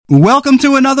Welcome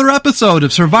to another episode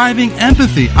of Surviving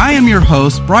Empathy. I am your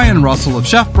host, Brian Russell of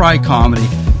Chef Bry Comedy,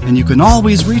 and you can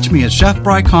always reach me at Chef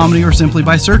Bry Comedy or simply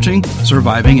by searching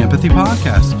Surviving Empathy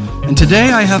Podcast. And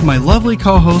today I have my lovely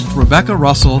co-host, Rebecca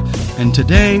Russell, and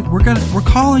today we're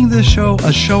calling this show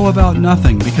a show about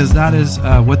nothing because that is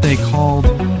what they called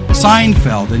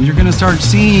Seinfeld, and you're going to start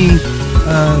seeing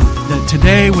that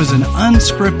today was an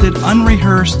unscripted,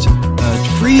 unrehearsed,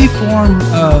 free-form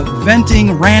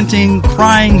venting, ranting,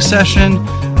 crying session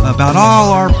about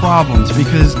all our problems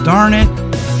because, darn it,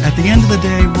 at the end of the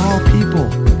day, we're all people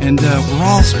and we're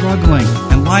all struggling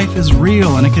and life is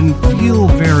real and it can feel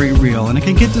very real and it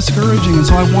can get discouraging. And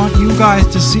so I want you guys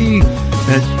to see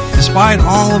that despite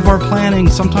all of our planning,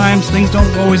 sometimes things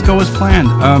don't always go as planned.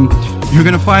 You're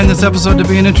going to find this episode to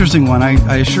be an interesting one,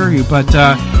 I assure you. But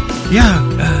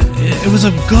it was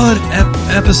a good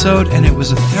episode, and it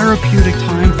was a therapeutic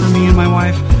time for me and my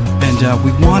wife. And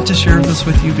we want to share this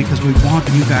with you because we want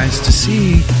you guys to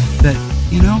see that,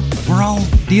 you know, we're all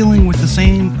dealing with the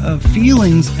same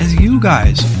feelings as you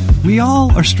guys. We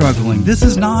all are struggling. This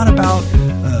is not about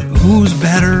who's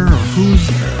better or who's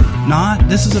not.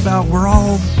 This is about we're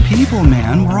all people,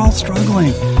 man. We're all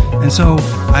struggling. And so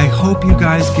I hope you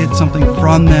guys get something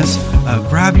from this.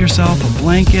 Grab yourself a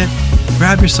blanket.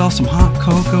 Grab yourself some hot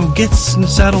cocoa, get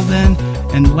settled in,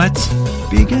 and let's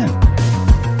begin.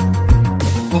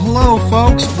 Well, hello,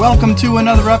 folks. Welcome to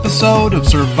another episode of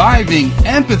Surviving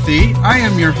Empathy. I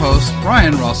am your host,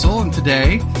 Brian Russell, and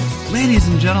today, ladies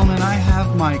and gentlemen, I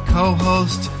have my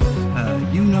co-host.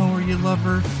 You know her, you love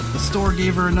her. The store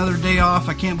gave her another day off.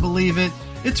 I can't believe it.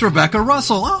 It's Rebecca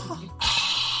Russell. Oh.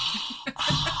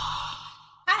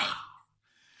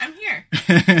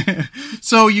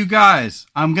 So, you guys,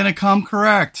 I'm going to come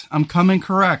correct. I'm coming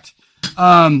correct.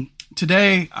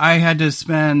 Today, I had to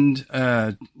spend,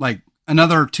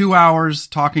 another 2 hours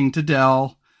talking to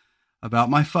Dell about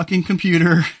my fucking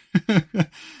computer.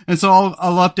 And so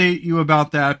I'll update you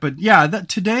about that. But yeah,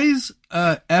 today's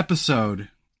episode,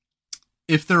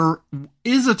 if there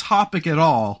is a topic at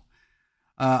all,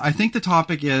 I think the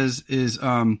topic is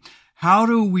how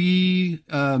do we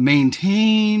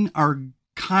maintain our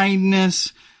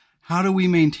kindness? How do we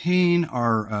maintain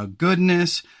our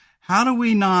goodness? How do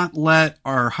we not let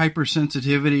our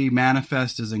hypersensitivity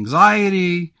manifest as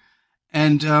anxiety?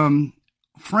 And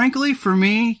frankly, for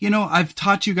me, you know, I've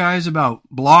taught you guys about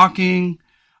blocking.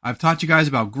 I've taught you guys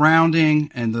about grounding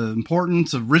and the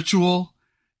importance of ritual,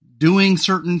 doing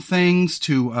certain things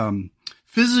to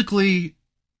physically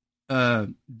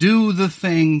do the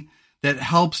thing that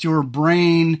helps your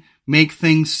brain make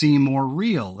things seem more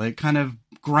real. It kind of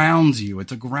grounds you.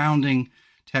 It's a grounding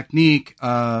technique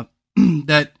that,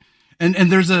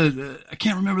 and there's I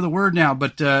can't remember the word now,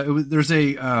 but there's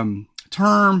a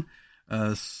term.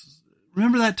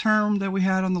 Remember that term that we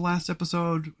had on the last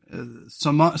episode?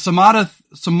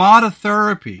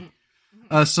 Somatotherapy.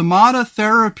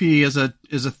 Somatotherapy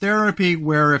is a therapy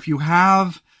where if you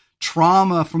have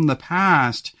trauma from the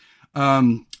past,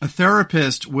 a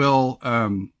therapist will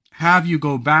have you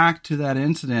go back to that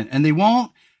incident, and they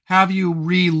won't have you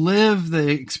relive the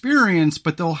experience,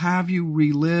 but they'll have you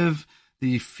relive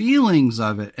the feelings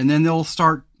of it. And then they'll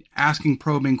start asking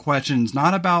probing questions,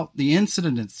 not about the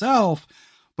incident itself,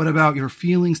 but about your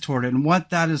feelings toward it. And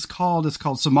what that is called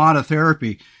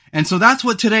somatotherapy. And so that's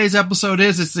what today's episode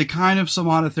is. It's a kind of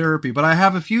somatotherapy, but I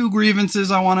have a few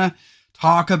grievances I want to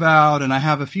talk about, and I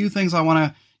have a few things I want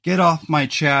to get off my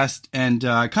chest. And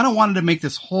I kind of wanted to make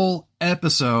this whole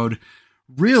episode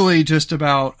really just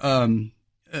about,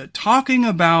 talking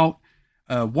about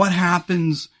what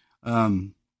happens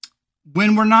when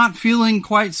we're not feeling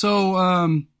quite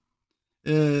so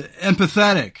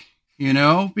empathetic, you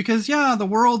know? Because, yeah, the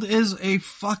world is a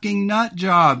fucking nut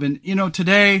job. And, you know,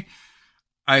 today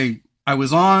I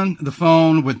was on the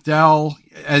phone with Dell.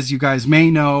 As you guys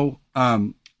may know,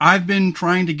 I've been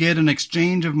trying to get an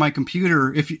exchange of my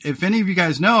computer. If any of you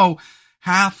guys know,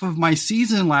 half of my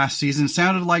season last season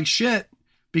sounded like shit,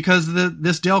 because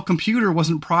this Dell computer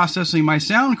wasn't processing my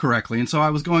sound correctly. And so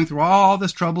I was going through all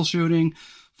this troubleshooting.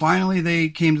 Finally, they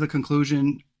came to the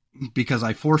conclusion, because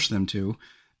I forced them to,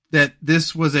 that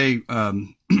this was a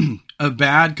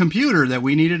bad computer, that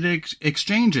we needed to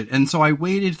exchange it. And so I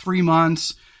waited 3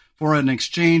 months for an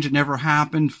exchange. It never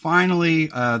happened.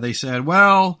 Finally, they said,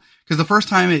 well, because the first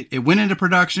time it went into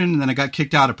production and then it got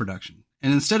kicked out of production.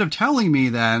 And instead of telling me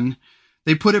then,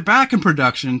 they put it back in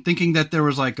production thinking that there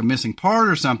was like a missing part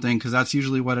or something, because that's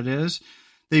usually what it is.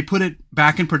 They put it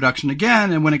back in production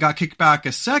again, and when it got kicked back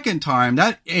a second time,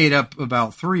 that ate up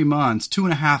about 3 months,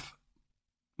 2.5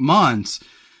 months.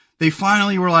 They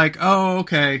finally were like, oh,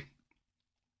 okay.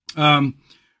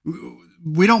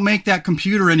 we don't make that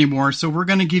computer anymore, so we're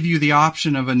going to give you the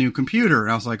option of a new computer.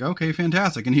 And I was like, okay,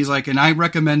 fantastic. And he's like, and I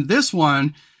recommend this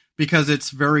one because it's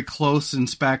very close in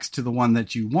specs to the one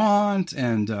that you want,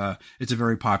 and it's a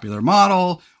very popular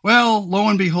model. Well, lo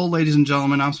and behold, ladies and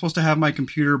gentlemen, I'm supposed to have my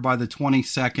computer by the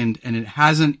 22nd, and it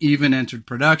hasn't even entered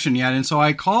production yet. And so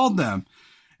I called them,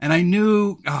 and I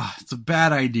knew, it's a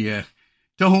bad idea.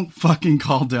 Don't fucking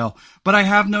call Dell. But I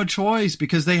have no choice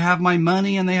because they have my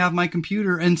money and they have my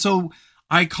computer. And so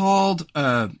I called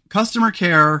customer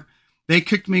care. They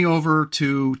kicked me over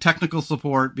to technical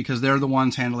support because they're the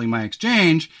ones handling my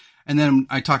exchange. And then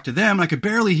I talked to them. And I could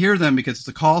barely hear them because it's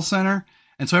a call center.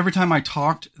 And so every time I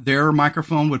talked, their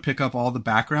microphone would pick up all the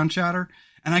background chatter.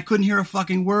 And I couldn't hear a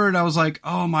fucking word. I was like,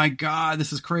 oh my God,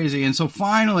 this is crazy. And so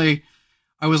finally,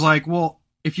 I was like, well,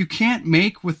 if you can't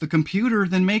make with the computer,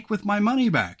 then make with my money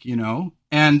back, you know?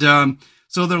 And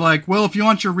so they're like, well, if you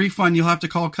want your refund, you'll have to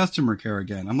call customer care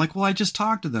again. I'm like, well, I just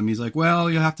talked to them. He's like,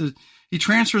 well, you'll have to, he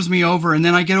transfers me over, and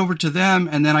then I get over to them,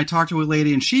 and then I talk to a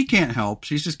lady, and she can't help.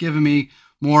 She's just giving me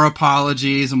more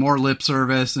apologies and more lip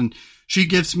service, and she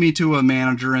gives me to a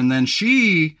manager, and then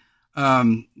she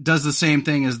does the same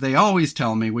thing as they always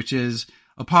tell me, which is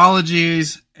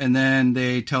apologies, and then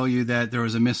they tell you that there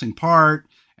was a missing part,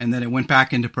 and then it went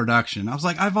back into production. I was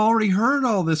like, I've already heard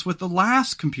all this with the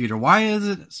last computer. Why is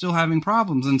it still having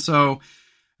problems? And so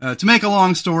to make a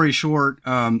long story short,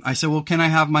 I said, well, can I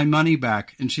have my money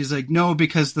back? And she's like, no,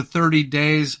 because the 30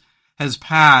 days has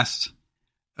passed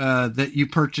that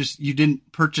you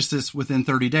didn't purchase this within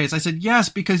 30 days. I said, yes,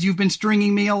 because you've been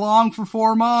stringing me along for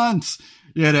 4 months,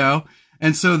 you know?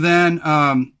 And so then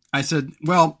I said,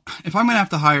 well, if I'm going to have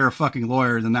to hire a fucking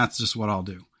lawyer, then that's just what I'll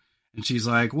do. And she's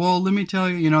like, well, let me tell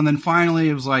you, you know, and then finally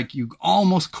it was like, you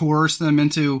almost coerce them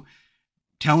into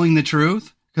telling the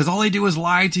truth because all they do is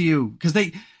lie to you. Because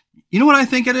you know what I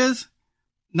think it is?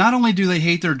 Not only do they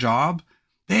hate their job,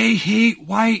 they hate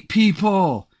white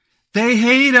people. They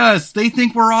hate us. They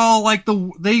think we're all like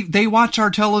they watch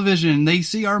our television. They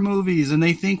see our movies and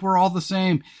they think we're all the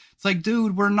same. It's like,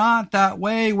 dude, we're not that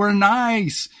way. We're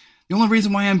nice. The only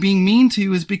reason why I'm being mean to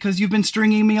you is because you've been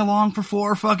stringing me along for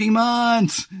 4 fucking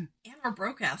months. We're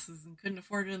broke asses and couldn't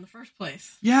afford it in the first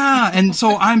place. Yeah, and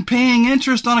so I'm paying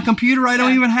interest on a computer I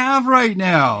don't even have right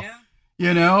now. Yeah.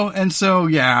 You know? And so,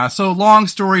 yeah, so long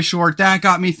story short, that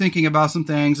got me thinking about some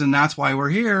things, and that's why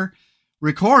we're here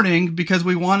recording, because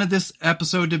we wanted this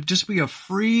episode to just be a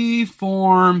free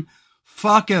form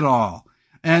fuck it all.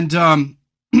 And,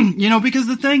 you know, because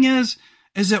the thing is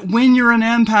that when you're an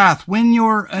empath, when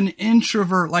you're an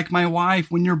introvert like my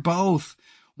wife, when you're both,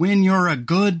 when you're a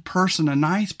good person, a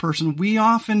nice person, we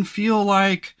often feel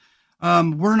like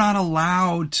we're not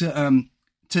allowed to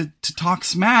talk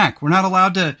smack. We're not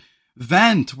allowed to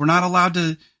vent. We're not allowed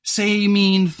to say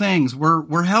mean things.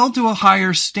 We're held to a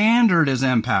higher standard as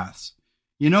empaths.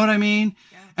 You know what I mean?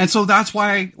 Yeah. And so that's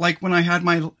why, like when I had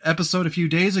my episode a few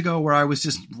days ago where I was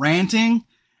just ranting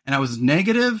and I was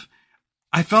negative,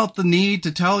 I felt the need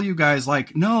to tell you guys,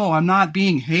 like, no, I'm not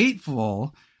being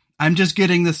hateful. I'm just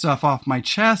getting this stuff off my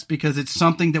chest because it's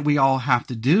something that we all have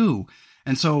to do.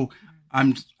 And so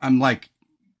I'm like,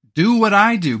 do what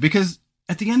I do, because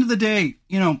at the end of the day,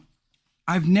 you know,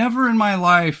 I've never in my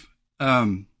life,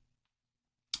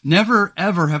 never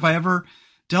ever have I ever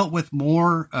dealt with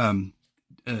more,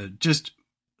 just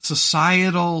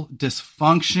societal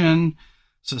dysfunction,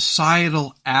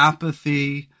 societal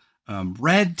apathy,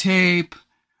 red tape,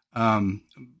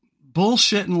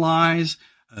 bullshit and lies,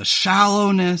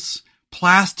 shallowness,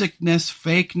 plasticness,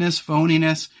 fakeness,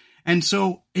 phoniness. And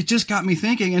so it just got me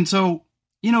thinking. And so,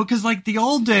 you know, because like the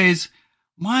old days,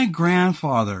 my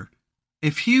grandfather,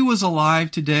 if he was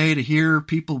alive today to hear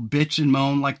people bitch and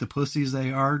moan like the pussies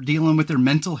they are, dealing with their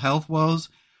mental health woes,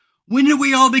 when did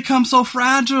we all become so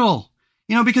fragile?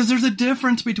 You know, because there's a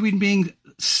difference between being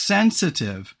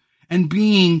sensitive and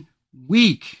being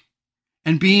weak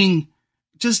and being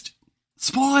just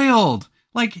spoiled.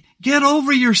 Like, get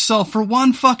over yourself for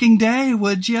one fucking day,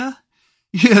 would you?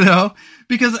 You know,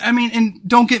 because I mean, and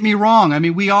don't get me wrong. I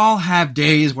mean, we all have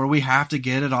days where we have to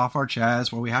get it off our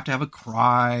chest, where we have to have a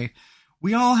cry.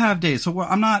 We all have days. So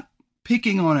I'm not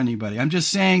picking on anybody. I'm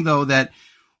just saying though, that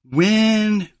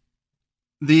when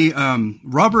the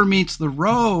rubber meets the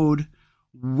road,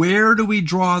 where do we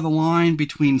draw the line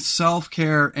between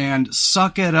self-care and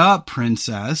suck it up,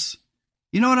 princess?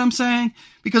 You know what I'm saying?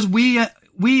 Because we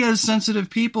as sensitive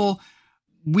people,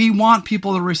 we want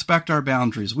people to respect our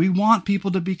boundaries. We want people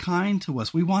to be kind to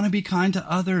us. We want to be kind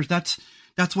to others. That's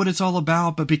what it's all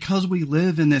about. But because we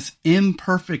live in this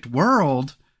imperfect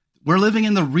world, we're living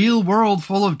in the real world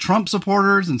full of Trump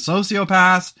supporters and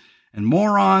sociopaths and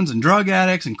morons and drug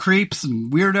addicts and creeps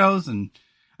and weirdos. And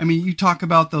I mean, you talk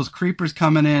about those creepers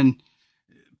coming in,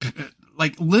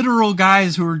 like literal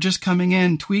guys who are just coming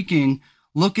in, tweaking,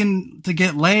 looking to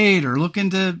get laid or looking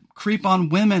to creep on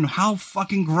women. How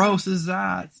fucking gross is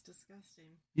that? It's disgusting.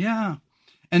 Yeah.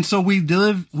 And so we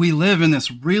live in this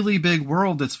really big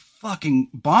world that's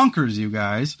fucking bonkers, you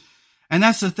guys. And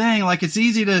that's the thing. Like, it's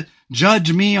easy to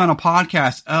judge me on a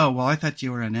podcast. Oh, well, I thought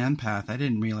you were an empath. I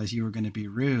didn't realize you were going to be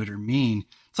rude or mean.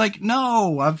 It's like,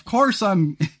 no, of course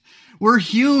we're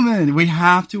human. We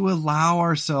have to allow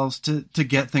ourselves to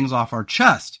get things off our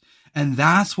chest. And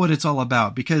that's what it's all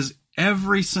about, because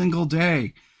every single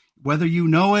day, whether you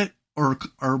know it or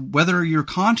whether you're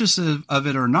conscious of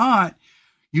it or not,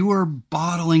 you are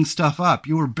bottling stuff up.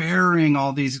 You are burying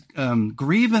all these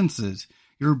grievances.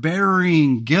 You're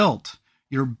burying guilt.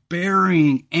 You're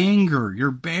burying anger.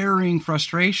 You're burying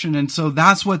frustration. And so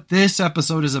that's what this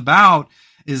episode is about,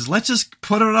 is let's just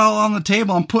put it all on the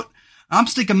table. I'm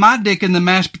sticking my dick in the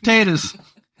mashed potatoes.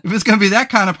 If it's going to be that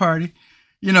kind of party,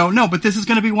 no, but this is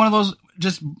going to be one of those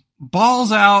just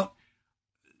balls out.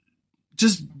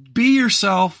 Just be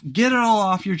yourself, get it all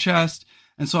off your chest.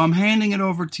 And so I'm handing it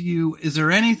over to you. Is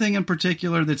there anything in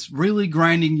particular that's really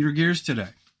grinding your gears today?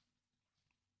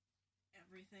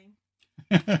 Everything.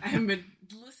 I have been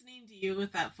listening to you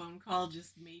with that phone call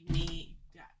just made me,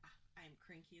 I'm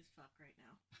cranky as fuck right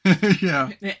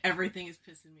now. Yeah. Everything is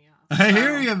pissing me off. I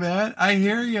hear you, man. I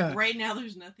hear you. Right now,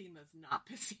 there's nothing that's not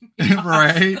pissing me off.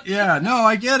 Right. Yeah. No,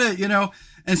 I get it,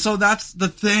 And so that's the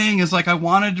thing, is like, I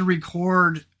wanted to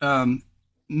record,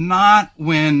 not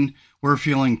when we're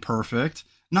feeling perfect,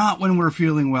 not when we're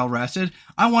feeling well rested.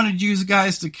 I wanted you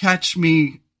guys to catch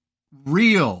me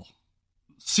real,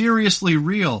 seriously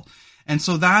real. And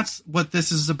so that's what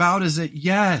this is about, is that,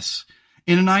 yes,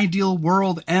 in an ideal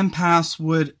world, empaths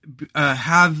would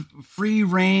have free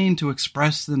reign to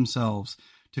express themselves,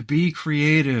 to be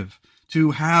creative,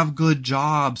 to have good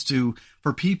jobs,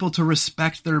 for people to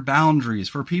respect their boundaries,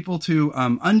 for people to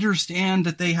understand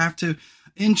that they have to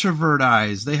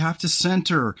introvertize, they have to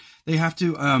center, they have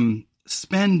to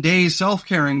spend days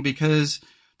self-caring because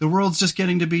the world's just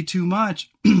getting to be too much.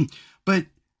 But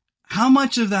how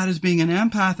much of that is being an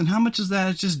empath, and how much of that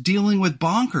is just dealing with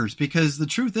bonkers? Because the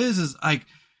truth is like,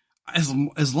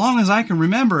 as long as I can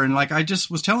remember, and like I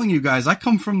just was telling you guys, I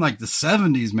come from like the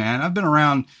 70s, man. I've been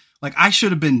around, like I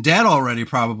should have been dead already,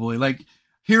 probably. Like,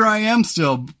 here I am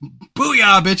still.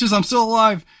 Booyah, bitches, I'm still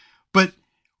alive. But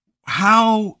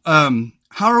how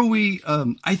are we,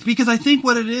 because I think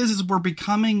what it is we're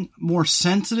becoming more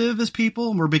sensitive as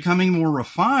people, and we're becoming more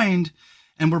refined,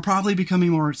 and we're probably becoming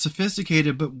more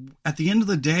sophisticated. But at the end of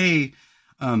the day,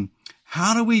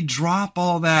 how do we drop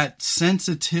all that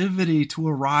sensitivity to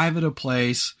arrive at a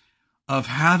place of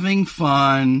having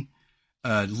fun,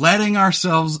 letting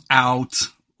ourselves out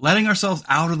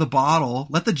of the bottle,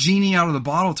 let the genie out of the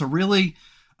bottle to really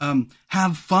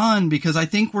have fun? Because I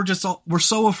think we're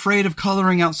so afraid of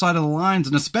coloring outside of the lines.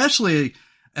 And especially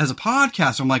as a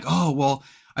podcaster, I'm like, oh, well,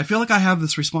 I feel like I have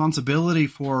this responsibility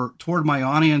toward my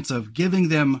audience of giving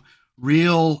them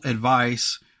real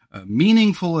advice,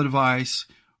 meaningful advice.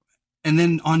 And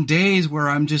then on days where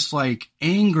I'm just like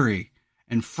angry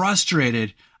and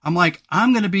frustrated, I'm like,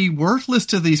 I'm going to be worthless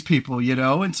to these people,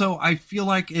 And so I feel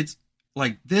like it's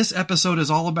like this episode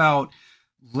is all about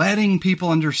letting people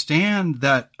understand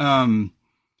that the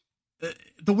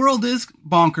world is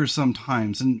bonkers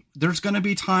sometimes. And there's going to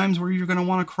be times where you're going to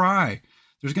want to cry.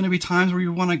 There's going to be times where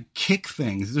you want to kick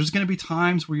things. There's going to be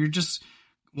times where you just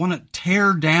want to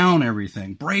tear down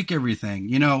everything, break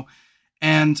everything,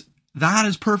 and that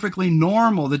is perfectly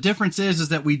normal. The difference is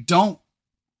that we don't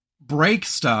break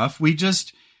stuff. We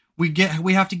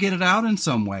have to get it out in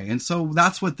some way. And so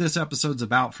that's what this episode's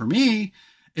about for me,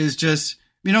 is just,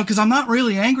 because I'm not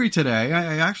really angry today.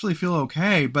 I actually feel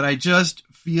okay, but I just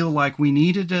feel like we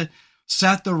needed to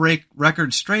set the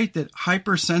record straight that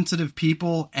hypersensitive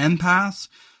people, empaths,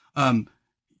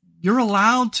 you're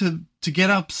allowed to get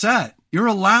upset. You're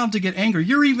allowed to get angry.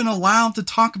 You're even allowed to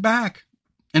talk back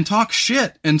and talk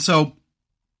shit. And so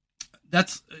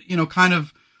that's, kind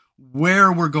of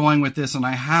where we're going with this. And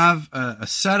I have a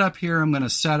setup here I'm going to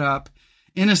set up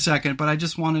in a second, but I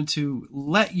just wanted to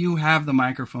let you have the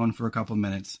microphone for a couple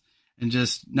minutes and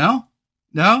just, no,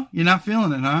 you're not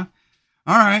feeling it, huh?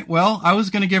 All right. Well, I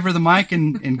was going to give her the mic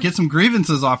and get some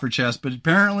grievances off her chest, but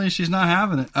apparently she's not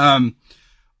having it.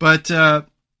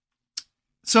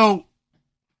 So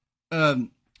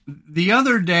the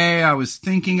other day I was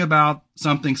thinking about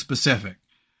something specific,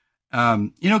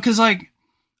 cause like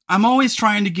I'm always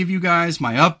trying to give you guys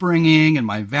my upbringing and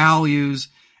my values.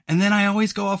 And then I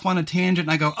always go off on a tangent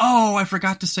and I go, oh, I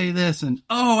forgot to say this. And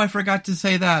oh, I forgot to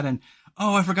say that. And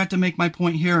oh, I forgot to make my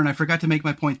point here. And I forgot to make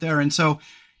my point there. And so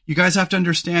you guys have to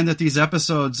understand that these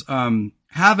episodes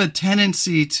have a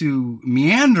tendency to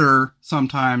meander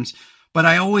sometimes, but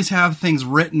I always have things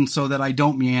written so that I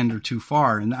don't meander too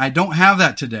far. And I don't have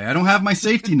that today. I don't have my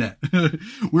safety net.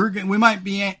 We might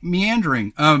be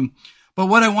meandering. But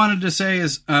what I wanted to say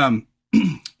is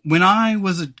when I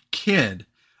was a kid,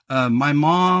 my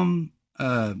mom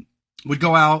would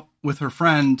go out with her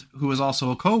friend who was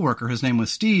also a coworker. His name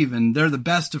was Steve, and they're the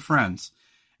best of friends.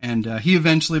 And he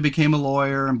eventually became a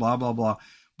lawyer and blah, blah, blah.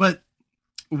 But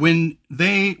when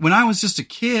I was just a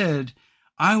kid,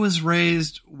 I was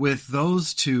raised with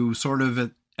those two sort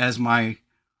of as my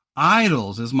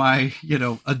idols, as my,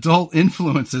 adult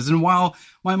influences. And while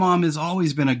my mom has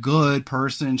always been a good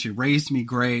person, she raised me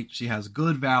great, she has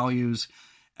good values,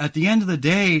 at the end of the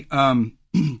day,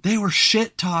 they were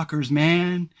shit talkers,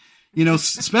 man.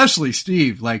 Especially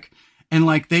Steve,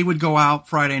 and they would go out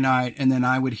Friday night and then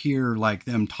I would hear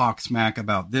them talk smack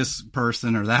about this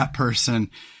person or that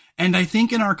person. And I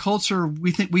think in our culture,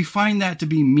 we find that to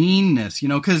be meanness,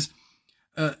 cause,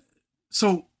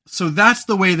 so that's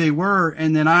the way they were.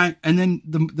 And then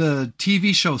the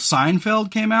TV show Seinfeld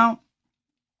came out,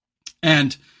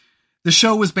 and the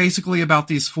show was basically about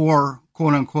these 4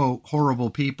 quote unquote horrible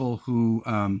people who,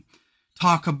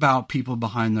 talk about people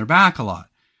behind their back a lot.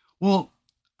 Well,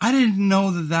 I didn't know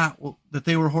that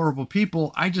they were horrible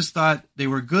people. I just thought they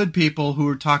were good people who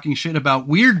were talking shit about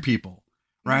weird people,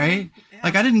 right? Yeah.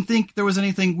 I didn't think there was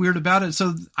anything weird about it.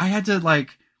 So I had to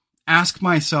ask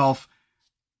myself,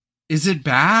 is it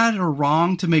bad or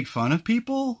wrong to make fun of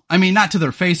people? I mean, not to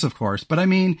their face, of course, but I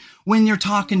mean, when you're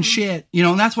talking shit,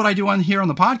 and that's what I do here on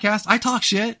the podcast. I talk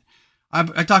shit.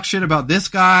 I talk shit about this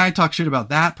guy. I talk shit about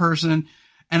that person.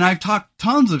 And I've talked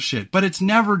tons of shit, but it's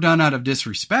never done out of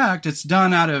disrespect. It's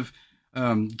done out of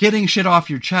getting shit off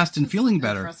your chest and feeling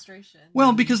better. Frustration.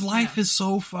 Well, because life is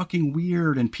so fucking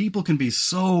weird and people can be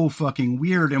so fucking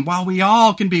weird. And while we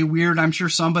all can be weird, I'm sure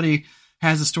somebody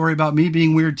has a story about me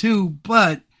being weird too.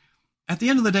 But at the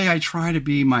end of the day, I try to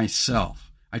be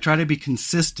myself. I try to be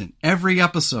consistent. Every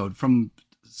episode from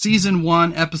season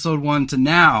 1, episode 1 to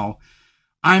now,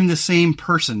 I'm the same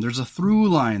person. There's a through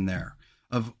line there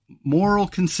of moral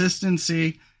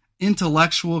consistency,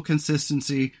 intellectual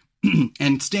consistency,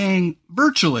 and staying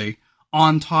virtually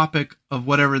on topic of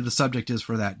whatever the subject is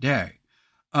for that day.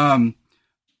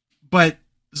 But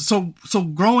so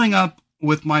growing up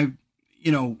with my,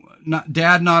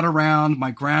 dad not around,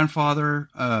 my grandfather,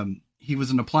 he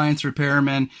was an appliance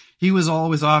repairman. He was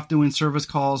always off doing service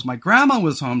calls. My grandma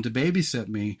was home to babysit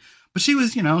me, but she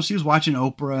was, she was watching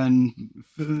Oprah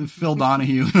and Phil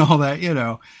Donahue and all that,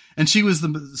 and she was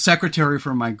the secretary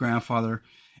for my grandfather.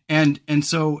 And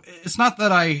so it's not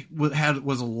that I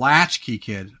was a latchkey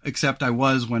kid, except I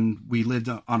was when we lived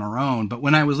on our own. But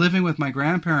when I was living with my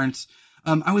grandparents,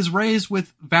 I was raised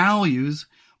with values,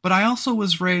 but I also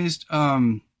was raised,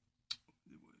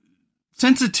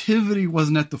 sensitivity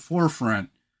wasn't at the forefront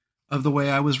of the way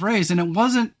I was raised. And it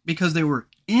wasn't because they were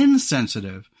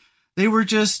insensitive. They were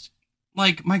just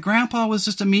my grandpa was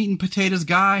just a meat and potatoes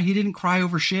guy. He didn't cry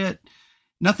over shit.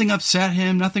 Nothing upset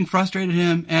him. Nothing frustrated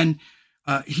him. And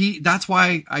that's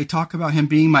why I talk about him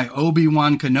being my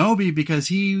Obi-Wan Kenobi, because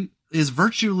he is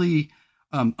virtually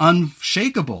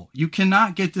unshakable. You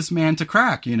cannot get this man to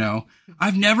crack,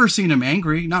 I've never seen him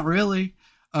angry. Not really.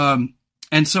 And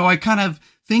so I kind of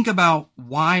think about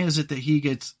why is it that he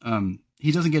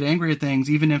doesn't get angry at things,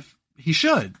 even if he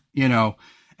should,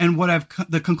 And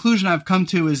the conclusion I've come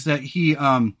to is that he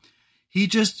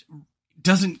just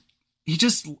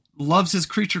loves his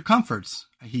creature comforts.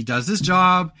 He does his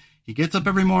job. He gets up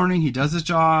every morning. He does his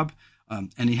job.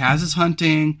 And he has his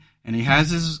hunting, and he has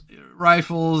his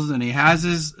rifles, and he has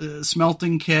his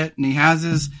smelting kit, and he has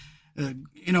his,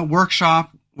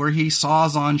 workshop where he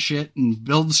saws on shit and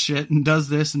builds shit and does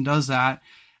this and does that.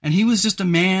 And he was just a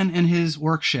man in his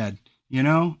work shed,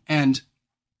 and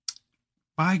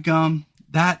by gum,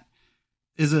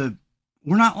 we're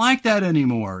not like that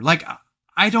anymore.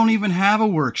 I don't even have a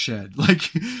work shed.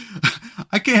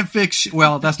 I can't fix,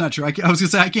 well, that's not true. I was gonna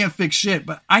say I can't fix shit,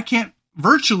 but I can't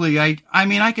virtually. I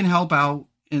mean, I can help out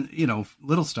in,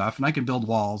 little stuff, and I can build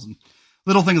walls and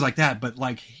little things like that.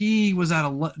 But he was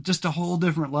at just a whole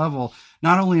different level,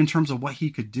 not only in terms of what he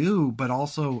could do, but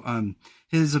also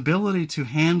his ability to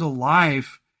handle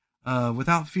life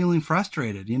without feeling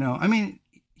frustrated. I mean,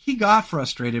 he got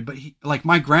frustrated, but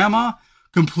my grandma,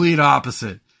 complete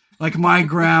opposite. My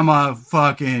grandma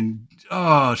fucking,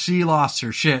 she lost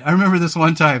her shit. I remember this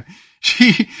one time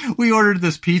we ordered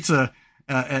this pizza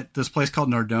at this place called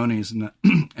Nardoni's,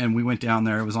 and we went down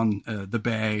there. It was on the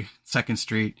Bay, 2nd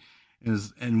Street,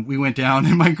 and we went down,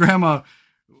 and my grandma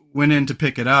went in to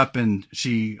pick it up, and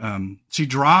she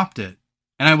dropped it,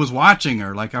 and I was watching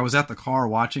her, like I was at the car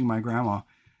watching my grandma,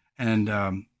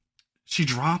 and she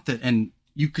dropped it, and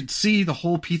you could see the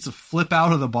whole pizza flip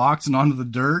out of the box and onto the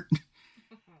dirt.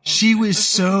 She was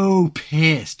so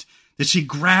pissed that she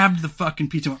grabbed the fucking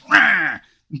pizza and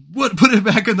went, put it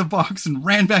back in the box and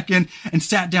ran back in and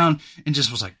sat down and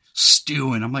just was like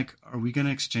stewing. I'm like, are we going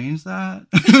to exchange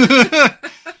that?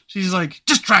 She's like,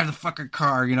 just drive the fucking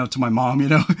car, to my mom,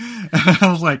 And I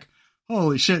was like,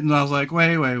 holy shit. And I was like,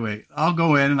 wait. I'll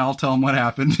go in and I'll tell them what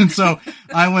happened. And so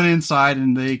I went inside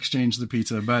and they exchanged the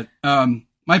pizza. But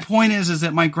my point is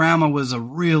that my grandma was a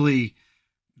really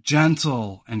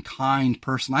gentle and kind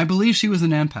person. I believe she was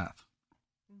an empath.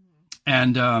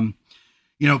 And,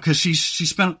 because she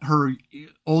spent her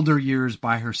older years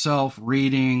by herself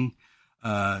reading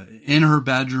in her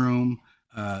bedroom.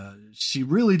 She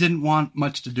really didn't want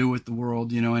much to do with the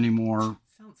world, anymore.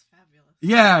 Sounds fabulous.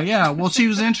 Yeah. Well, she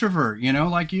was an introvert,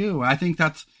 like you. I think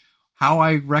that's how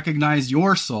I recognize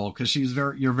your soul, because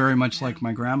you're very much like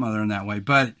my grandmother in that way.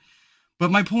 But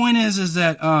my point is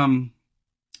that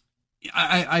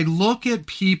I look at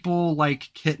people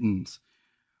like kittens.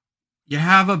 You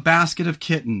have a basket of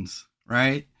kittens,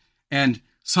 right? And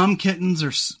some kittens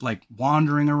are like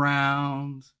wandering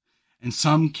around, and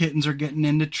some kittens are getting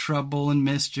into trouble and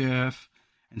mischief,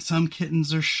 and some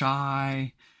kittens are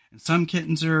shy, and some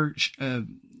kittens are,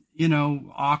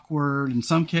 awkward, and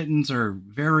some kittens are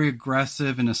very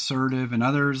aggressive and assertive, and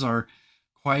others are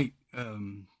quite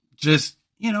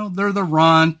they're the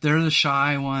runt, they're the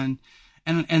shy one.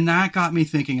 And that got me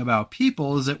thinking about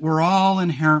people, is that we're all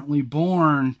inherently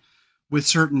born with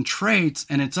certain traits,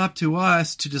 and it's up to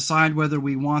us to decide whether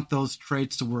we want those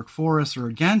traits to work for us or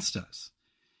against us.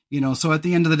 So at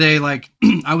the end of the day, like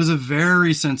I was a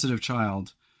very sensitive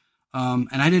child. And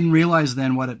I didn't realize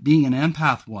then what being an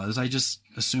empath was. I just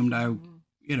assumed I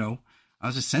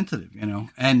was just sensitive,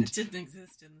 and it didn't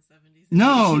exist in the 70s.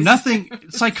 No, nothing,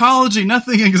 psychology,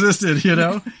 nothing existed,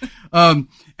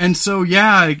 and so,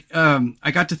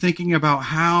 I got to thinking about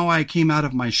how I came out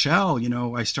of my shell.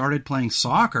 I started playing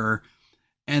soccer,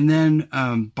 and then,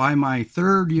 by my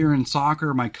 3rd year in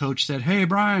soccer, my coach said, "Hey,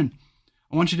 Brian,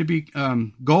 I want you to be,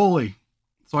 goalie."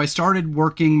 So I started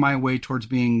working my way towards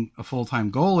being a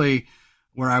full-time goalie,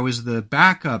 where I was the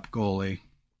backup goalie,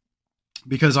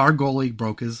 because our goalie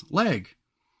broke his leg.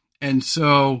 And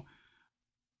so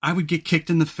I would get kicked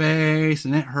in the face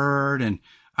and it hurt. And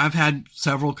I've had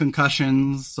several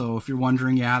concussions. So if you're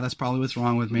wondering, that's probably what's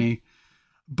wrong with me.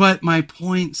 But my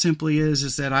point simply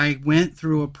is that I went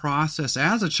through a process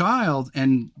as a child,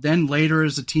 and then later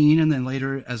as a teen, and then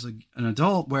later as an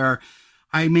adult, where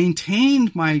I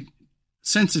maintained my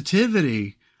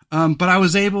sensitivity, but I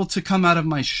was able to come out of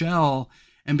my shell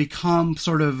and become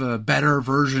sort of a better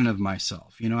version of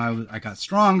myself. I got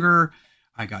stronger,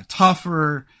 I got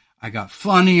tougher, I got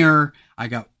funnier,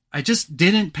 I just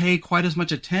didn't pay quite as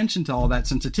much attention to all that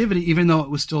sensitivity, even though it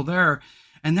was still there.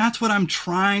 And that's what I'm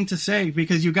trying to say,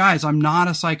 because you guys, I'm not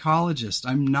a psychologist.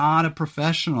 I'm not a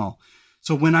professional.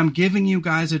 So when I'm giving you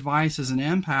guys advice as an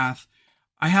empath,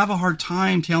 I have a hard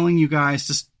time telling you guys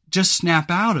to just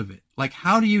snap out of it. Like,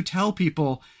 how do you tell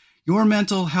people your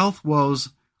mental health woes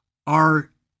are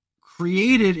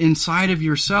created inside of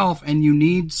yourself, and you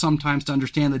need sometimes to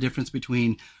understand the difference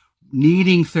between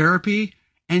needing therapy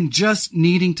and just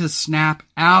needing to snap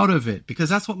out of it? Because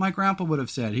that's what my grandpa would have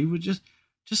said. He would just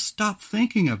stop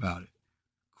thinking about it.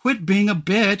 Quit being a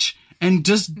bitch and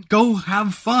just go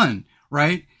have fun,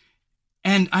 right?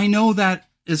 And I know that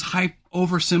is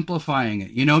oversimplifying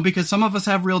it, because some of us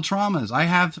have real traumas. I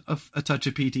have a touch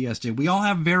of PTSD. We all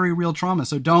have very real trauma.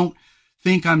 So don't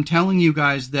think I'm telling you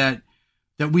guys that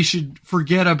we should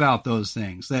forget about those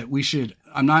things,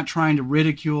 I'm not trying to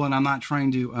ridicule, and I'm not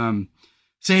trying to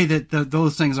say that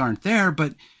those things aren't there,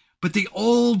 but the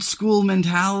old school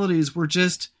mentalities were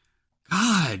just,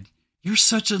 God, you're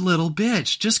such a little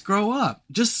bitch. Just grow up.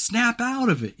 Just snap out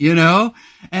of it,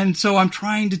 And so I'm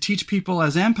trying to teach people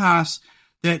as empaths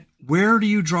that where do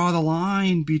you draw the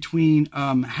line between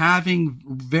having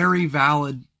very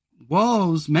valid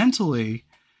woes mentally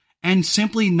and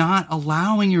simply not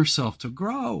allowing yourself to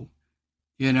grow,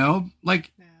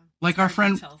 like our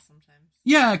friend.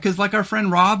 Yeah, because like our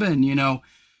friend Robin,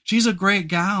 she's a great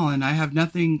gal, and I have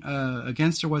nothing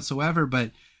against her whatsoever,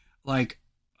 but like,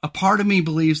 a part of me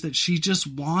believes that she just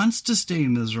wants to stay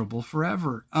miserable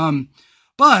forever.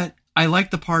 But I like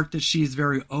the part that she's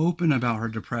very open about her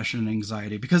depression and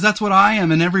anxiety, because that's what I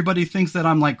am. And everybody thinks that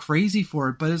I'm like crazy for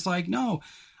it. But it's like, no,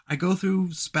 I go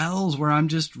through spells where I'm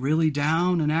just really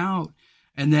down and out.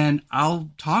 And then I'll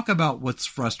talk about what's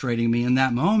frustrating me in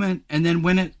that moment. And then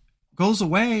when it goes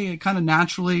away, it kind of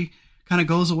naturally kind of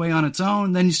goes away on its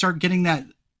own. Then you start getting that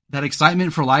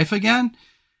excitement for life again.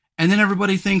 And then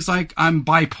everybody thinks like I'm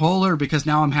bipolar because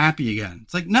now I'm happy again.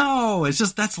 It's like, no, it's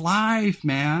just, that's life,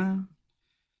 man.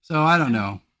 So I don't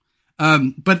know.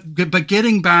 But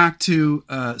getting back to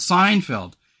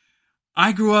Seinfeld,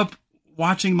 I grew up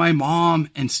watching my mom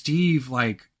and Steve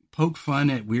like poke fun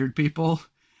at weird people.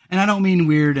 And I don't mean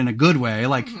weird in a good way.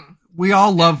 Like we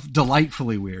all love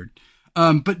delightfully weird.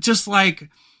 But just like,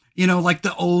 like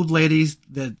the old ladies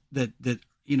that,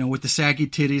 with the saggy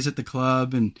titties at the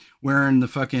club and wearing the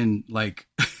fucking like,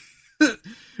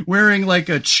 wearing like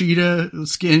a cheetah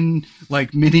skin,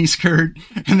 like mini skirt.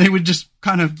 And they would just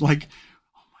kind of like,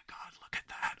 oh my God, look at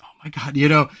that. Oh my God.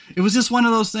 It was just one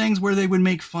of those things where they would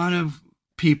make fun of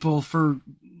people for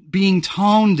being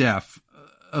tone deaf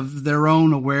of their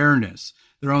own awareness,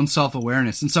 their own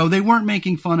self-awareness. And so they weren't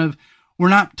we're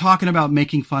not talking about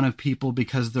making fun of people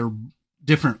because they're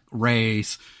different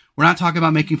race. We're not talking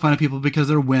about making fun of people because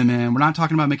they're women. We're not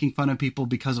talking about making fun of people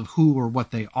because of who or what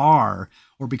they are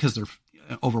or because they're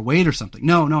overweight or something.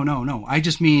 No. I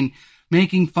just mean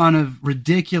making fun of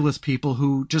ridiculous people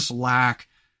who just lack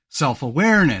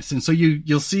self-awareness. And so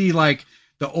you'll see like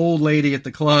the old lady at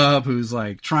the club who's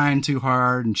like trying too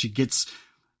hard and she gets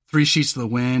 3 sheets to the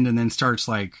wind and then starts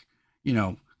like,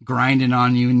 grinding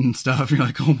on you and stuff. You're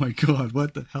like, oh my God,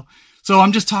 what the hell? So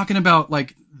I'm just talking about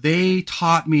like, they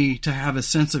taught me to have a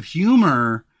sense of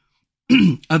humor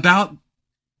about,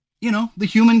 the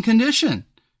human condition,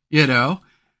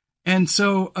 And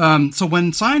so, so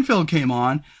when Seinfeld came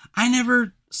on, I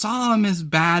never saw them as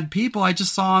bad people. I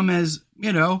just saw them as,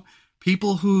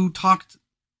 people who talked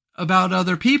about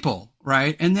other people.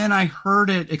 Right. And then I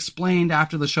heard it explained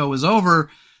after the show was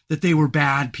over that they were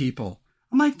bad people.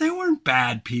 I'm like, they weren't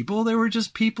bad people. They were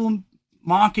just people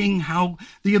mocking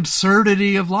the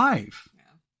absurdity of life,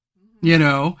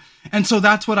 And so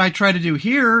that's what I try to do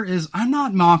here is I'm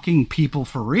not mocking people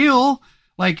for real.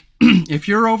 Like if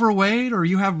you're overweight or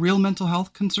you have real mental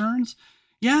health concerns,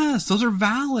 yes, those are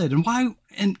valid. And why?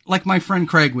 And like my friend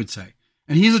Craig would say,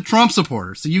 and he's a Trump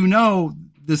supporter. So,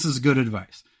 this is good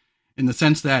advice in the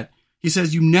sense that he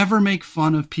says, you never make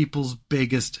fun of people's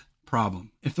biggest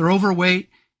problem. If they're overweight,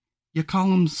 you call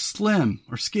them slim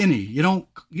or skinny. You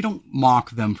don't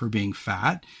mock them for being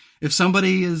fat. If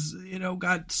somebody is,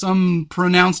 got some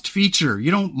pronounced feature,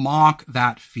 you don't mock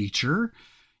that feature.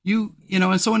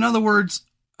 And so in other words,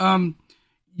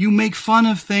 you make fun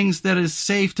of things that is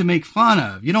safe to make fun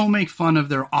of. You don't make fun of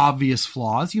their obvious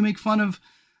flaws. You make fun of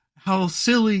how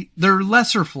silly their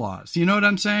lesser flaws. You know what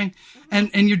I'm saying?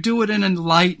 And you do it in a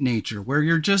light nature where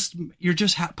you're just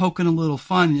poking a little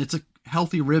fun. It's a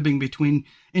healthy ribbing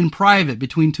in private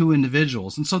between two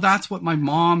individuals. And so that's what my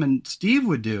mom and Steve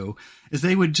would do is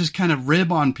they would just kind of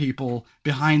rib on people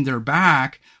behind their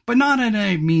back, but not in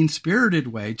a mean-spirited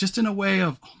way, just in a way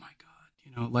of, oh my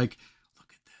God, like,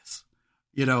 look at this,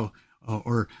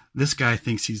 or this guy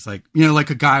thinks he's like,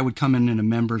 like a guy would come in a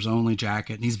members only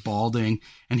jacket and he's balding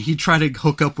and he'd try to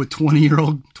hook up with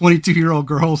 22-year-old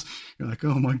girls. You're like,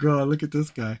 oh my God, look at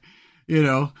this guy.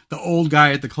 The old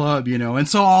guy at the club, And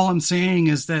so all I'm saying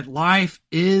is that life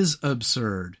is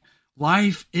absurd.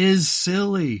 Life is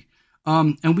silly.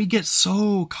 And we get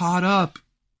so caught up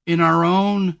in our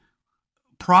own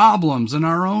problems and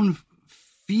our own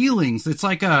feelings. It's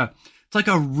like a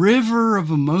river of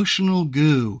emotional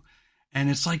goo. And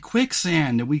it's like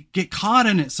quicksand and we get caught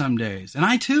in it some days. And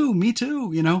me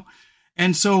too.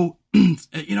 And so,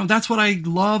 that's what I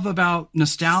love about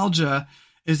nostalgia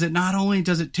is that not only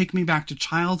does it take me back to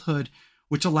childhood,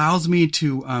 which allows me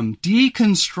to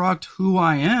deconstruct who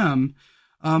I am,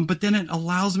 but then it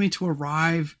allows me to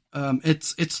arrive.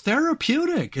 It's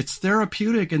therapeutic. It's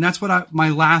therapeutic. And that's what my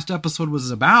last episode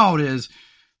was about is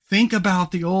think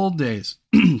about the old days.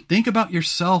 Think about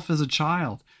yourself as a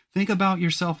child. Think about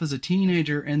yourself as a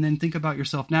teenager and then think about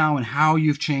yourself now and how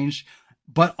you've changed,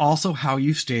 but also how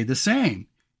you've stayed the same,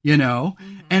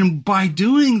 Mm-hmm. And by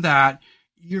doing that,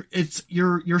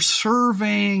 you're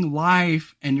surveying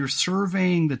life and you're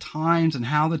surveying the times and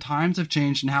how the times have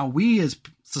changed and how we as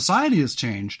society has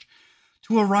changed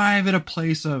to arrive at a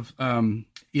place of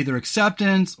either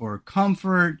acceptance or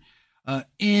comfort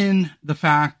in the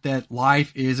fact that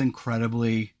life is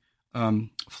incredibly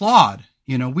flawed.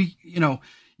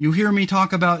 You hear me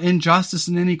talk about injustice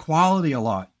and inequality a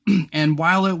lot. And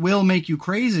while it will make you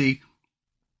crazy,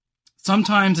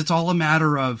 sometimes it's all a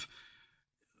matter of,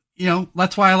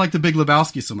 that's why I like the Big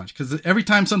Lebowski so much. Because every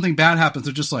time something bad happens,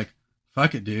 they're just like,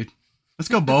 fuck it, dude. Let's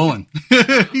go bowling.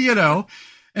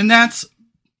 And that's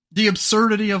the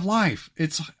absurdity of life.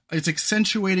 It's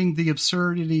accentuating the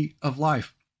absurdity of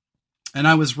life. And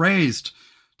I was raised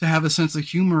to have a sense of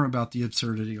humor about the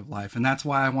absurdity of life. And that's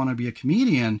why I want to be a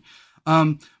comedian.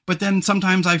 But then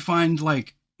sometimes I find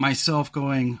like myself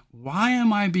going, why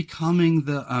am I becoming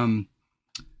the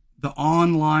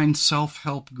online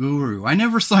self-help guru? I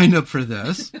never signed up for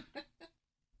this,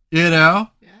 Yeah.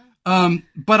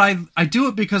 But I do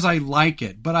it because I like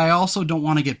it, but I also don't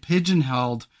want to get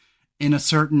pigeonholed in a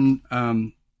certain,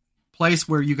 place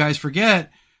where you guys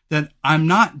forget that I'm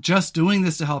not just doing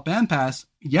this to help empaths.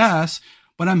 Yes,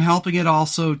 but I'm helping it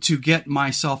also to get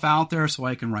myself out there so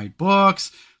I can write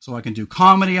books, so I can do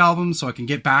comedy albums, so I can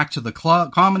get back to the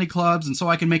comedy clubs, and so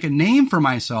I can make a name for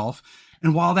myself.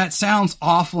 And while that sounds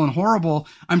awful and horrible,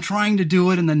 I'm trying to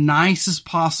do it in the nicest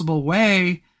possible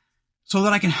way so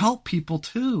that I can help people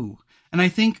too. And I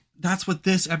think that's what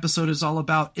this episode is all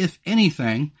about. If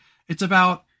anything, it's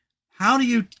about how do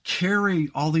you carry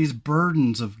all these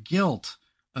burdens of guilt,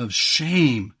 of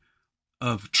shame,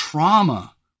 of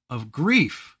trauma, of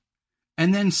grief,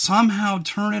 and then somehow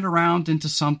turn it around into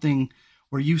something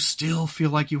where you still feel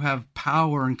like you have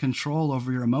power and control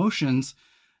over your emotions,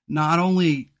 not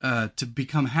only to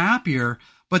become happier,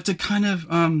 but to kind of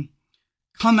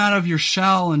come out of your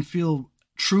shell and feel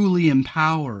truly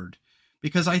empowered.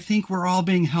 Because I think we're all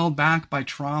being held back by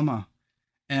trauma.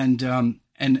 And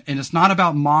it's not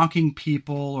about mocking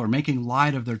people or making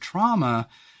light of their trauma.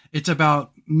 It's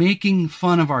about making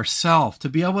fun of ourselves, to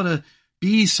be able to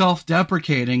be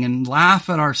self-deprecating and laugh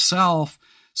at ourselves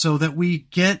so that we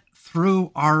get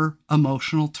through our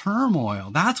emotional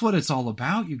turmoil. That's what it's all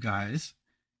about, you guys.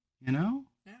 Yeah.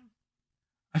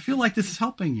 I feel like this is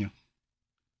helping you.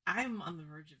 I'm on the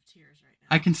verge of tears right now.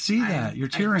 I can see that. You're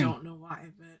tearing. I don't know why,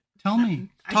 but... Tell me.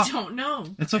 I don't know.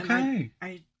 It's okay.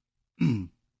 No, I'm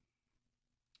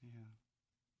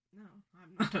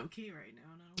not okay right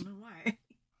now, and I don't know why.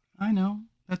 I know.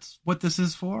 That's what this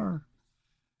is for.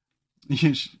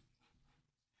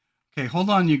 Okay, hold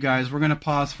on, you guys. We're going to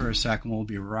pause for a second. We'll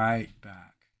be right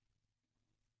back.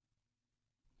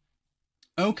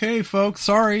 Okay, folks.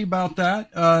 Sorry about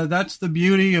that. That's the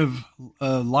beauty of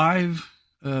live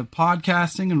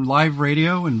podcasting and live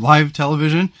radio and live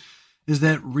television, is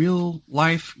that real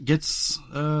life gets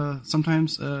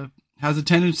sometimes has a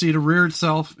tendency to rear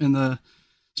itself in the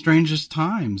strangest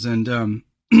times. And,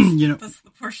 that's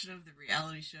the portion of the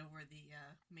reality show where the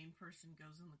main person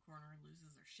goes in the corner and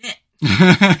loses their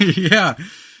shit. Yeah.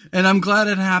 And I'm glad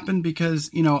it happened because,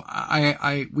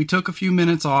 we took a few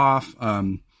minutes off.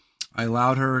 I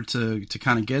allowed her to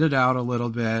kind of get it out a little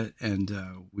bit, and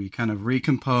we kind of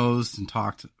recomposed and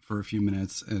talked for a few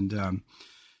minutes. And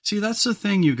see, that's the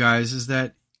thing, you guys, is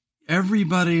that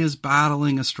everybody is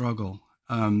battling a struggle.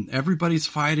 Everybody's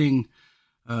fighting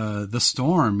the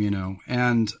storm,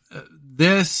 and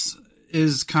this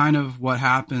is kind of what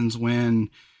happens when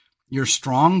you're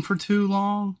strong for too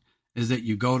long, is that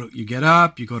you get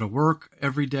up, you go to work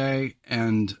every day,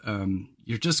 and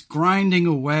you're just grinding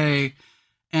away.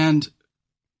 And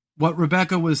what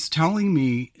Rebecca was telling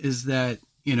me is that,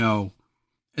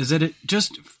 it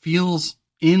just feels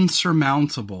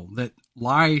insurmountable, that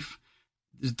life,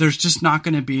 there's just not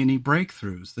going to be any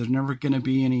breakthroughs. There's never going to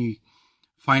be any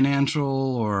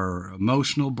financial or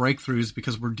emotional breakthroughs,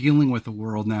 because we're dealing with a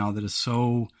world now that is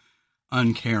so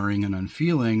uncaring and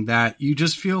unfeeling that you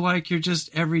just feel like you're just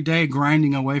every day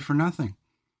grinding away for nothing.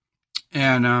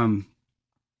 And,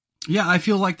 I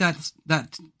feel like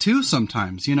that too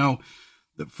sometimes.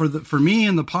 For me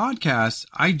in the podcast,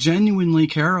 I genuinely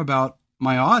care about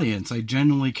my audience. I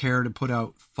genuinely care to put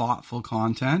out thoughtful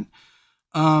content.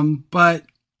 But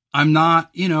I'm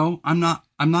not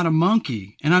a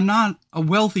monkey, and I'm not a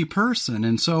wealthy person.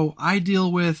 And so I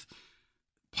deal with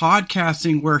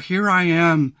podcasting where here I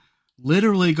am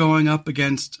literally going up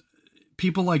against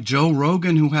people like Joe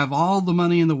Rogan, who have all the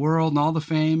money in the world and all the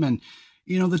fame. And,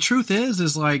 the truth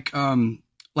is like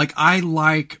I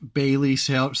like Bailey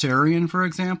Sarian, for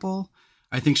example.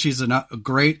 I think she's a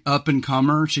great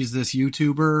up-and-comer. She's this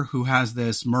YouTuber who has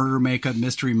this Murder Makeup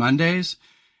Mystery Mondays.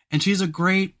 And she's a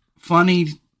great, funny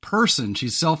person.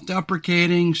 She's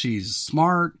self-deprecating. She's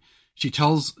smart. She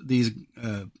tells these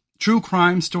true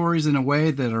crime stories in a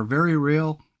way that are very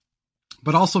real,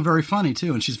 but also very funny,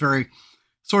 too. And she's very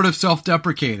sort of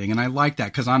self-deprecating. And I like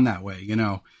that because I'm that way,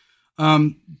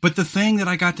 But the thing that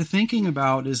I got to thinking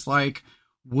about is, like,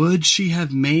 would she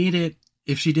have made it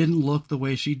if she didn't look the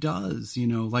way she does?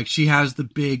 Like, she has the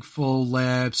big full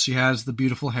lips, she has the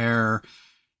beautiful hair,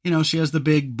 she has the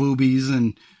big boobies,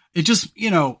 and it just,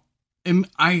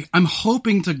 I'm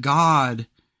hoping to God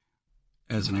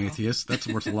as an atheist. That's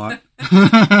worth a lot.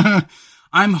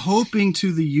 I'm hoping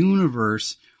to the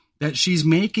universe that she's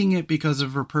making it because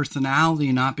of her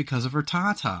personality, not because of her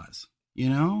tatas,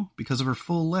 because of her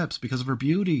full lips, because of her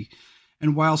beauty.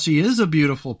 And while she is a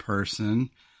beautiful person,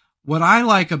 what I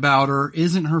like about her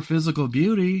isn't her physical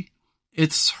beauty.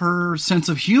 It's her sense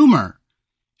of humor.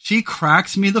 She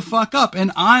cracks me the fuck up.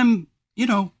 And I'm,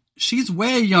 she's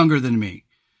way younger than me.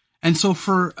 And so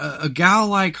for a gal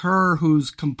like her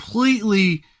who's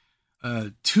completely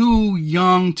too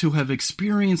young to have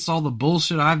experienced all the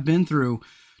bullshit I've been through,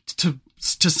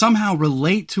 to somehow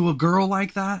relate to a girl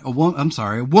like that, a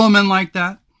woman like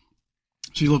that.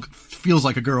 She feels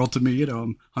like a girl to me,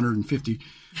 I'm 150.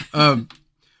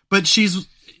 But she's,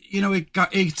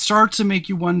 it starts to make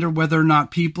you wonder whether or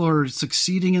not people are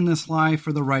succeeding in this life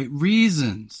for the right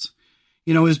reasons.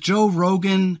 Is Joe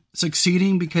Rogan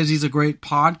succeeding because he's a great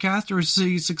podcaster, or is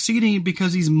he succeeding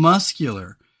because he's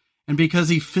muscular and because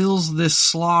he fills this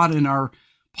slot in our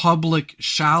public,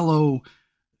 shallow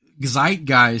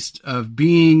zeitgeist of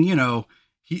being,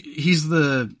 he's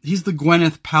the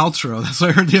Gwyneth Paltrow. That's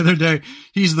what I heard the other day.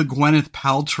 He's the Gwyneth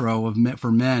Paltrow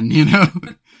for men,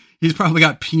 He's probably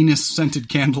got penis scented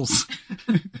candles.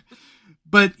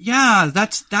 But yeah,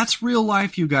 that's real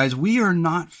life, you guys. We are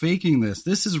not faking this.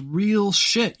 This is real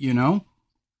shit,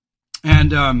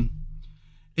 And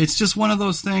it's just one of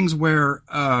those things where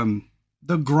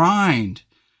the grind,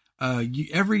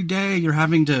 every day you're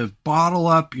having to bottle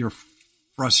up your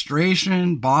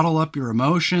frustration, bottle up your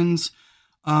emotions.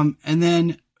 And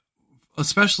then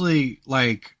especially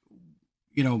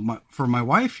for my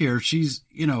wife here, she's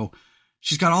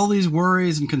got all these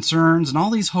worries and concerns and all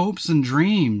these hopes and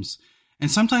dreams. And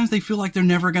sometimes they feel like they're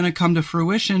never going to come to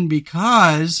fruition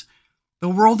because the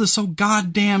world is so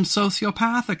goddamn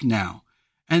sociopathic now.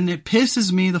 And it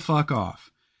pisses me the fuck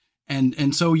off.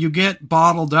 And so you get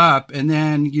bottled up, and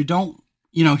then you don't,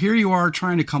 here you are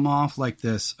trying to come off like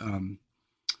this,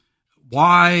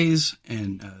 wise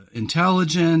and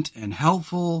intelligent and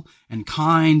helpful and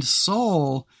kind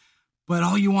soul, but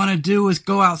all you want to do is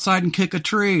go outside and kick a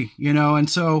tree, and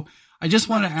so I just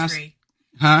want to ask, tree.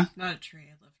 Huh? Not a tree.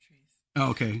 I love trees. Oh,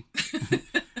 okay.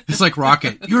 It's like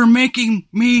Rocket. You're making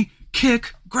me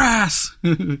kick grass.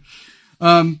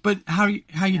 But how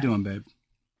you doing, babe?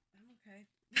 I'm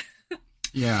okay.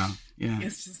 Yeah.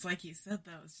 It's just like you said,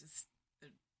 though. It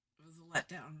was a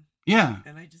letdown. Yeah.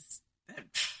 And I just.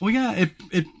 Well, yeah,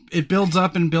 it builds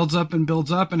up and builds up and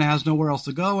builds up and has nowhere else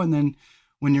to go. And then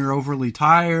when you're overly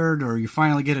tired, or you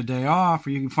finally get a day off, or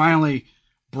you can finally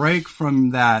break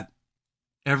from that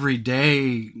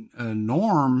everyday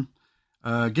norm,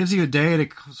 gives you a day to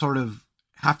sort of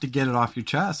have to get it off your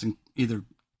chest and either,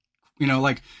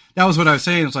 that was what I was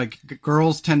saying. It's like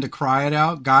girls tend to cry it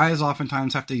out. Guys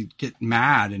oftentimes have to get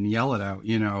mad and yell it out.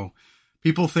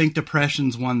 People think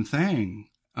depression's one thing.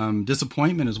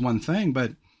 Disappointment is one thing,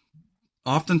 but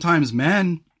oftentimes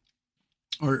men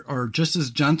are just as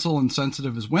gentle and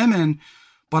sensitive as women,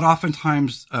 but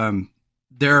oftentimes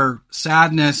their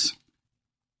sadness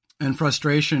and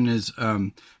frustration is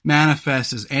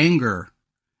manifest as anger.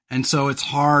 And so it's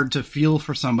hard to feel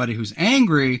for somebody who's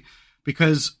angry,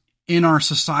 because in our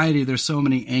society, there's so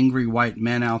many angry white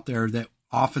men out there that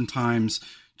oftentimes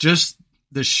just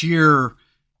the sheer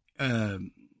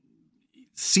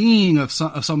seeing of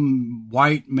some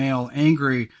white male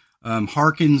angry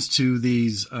harkens to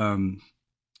these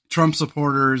Trump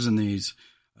supporters and these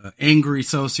angry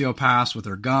sociopaths with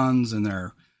their guns and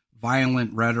their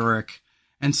violent rhetoric.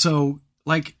 And so,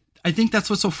 I think that's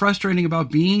what's so frustrating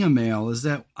about being a male, is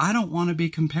that I don't want to be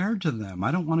compared to them.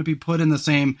 I don't want to be put in the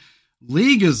same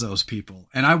league as those people.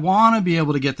 And I want to be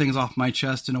able to get things off my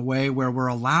chest in a way where we're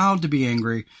allowed to be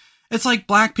angry. It's like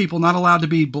black people not allowed to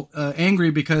be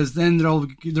angry, because then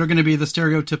they're going to be the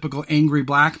stereotypical angry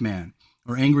black man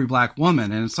or angry black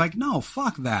woman. And it's like, no,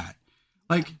 fuck that.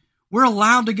 We're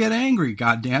allowed to get angry,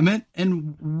 goddammit.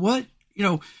 And what,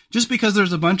 just because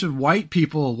there's a bunch of white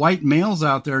people, white males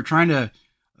out there trying to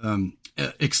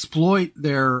exploit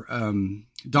their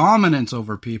dominance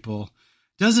over people,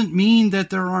 doesn't mean that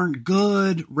there aren't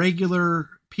good, regular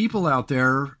people out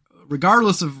there,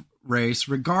 regardless of race,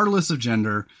 regardless of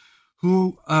gender,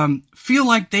 who feel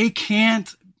like they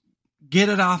can't get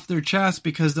it off their chest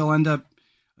because they'll end up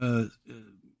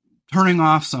turning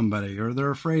off somebody, or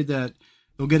they're afraid that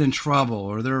they'll get in trouble,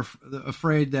 or they're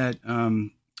afraid that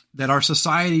that our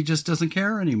society just doesn't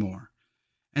care anymore.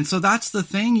 And so that's the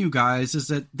thing, you guys, is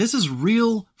that this is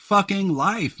real fucking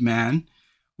life, man.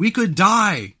 We could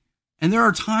die. And there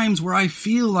are times where I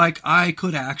feel like I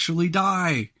could actually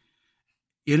die,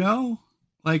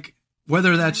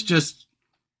 whether that's just,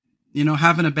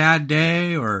 having a bad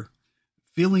day, or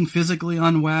feeling physically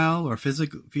unwell or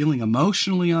feeling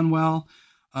emotionally unwell.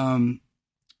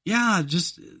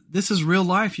 This is real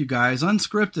life, you guys,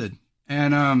 unscripted.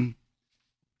 And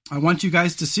I want you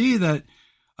guys to see that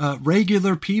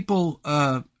regular people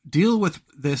deal with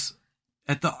this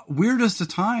at the weirdest of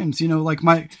times. Like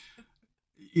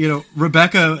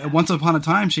Rebecca, once upon a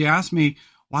time, she asked me,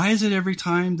 why is it every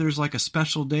time there's like a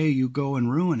special day you go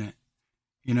and ruin it?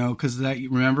 Because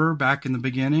remember back in the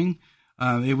beginning,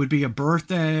 it would be a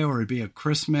birthday or it'd be a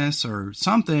Christmas or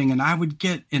something, and I would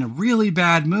get in a really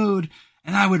bad mood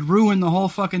and I would ruin the whole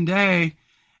fucking day.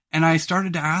 And I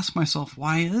started to ask myself,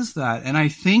 why is that? And I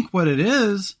think what it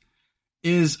is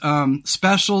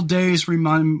special days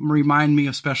remind me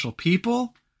of special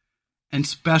people, and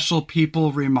special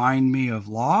people remind me of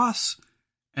loss.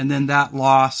 And then that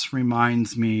loss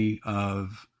reminds me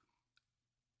of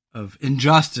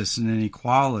injustice and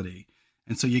inequality.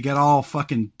 And so you get all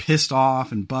fucking pissed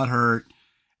off and butthurt.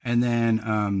 And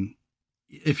then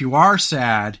if you are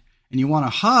sad and you want to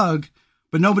hug,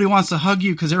 but nobody wants to hug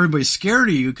you because everybody's scared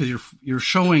of you because you're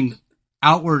showing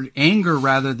outward anger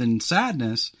rather than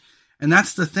sadness. And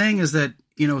that's the thing, is that,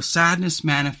 sadness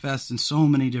manifests in so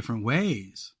many different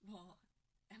ways. Well,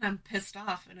 and I'm pissed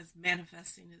off, and it's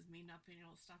manifesting as me not being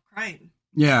able to stop crying.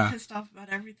 Yeah. I'm pissed off about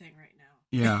everything right now.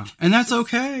 Yeah. And that's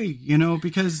okay,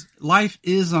 because life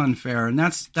is unfair. And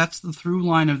that's the through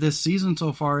line of this season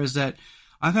so far, is that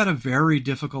I've had a very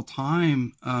difficult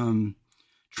time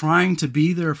trying to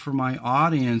be there for my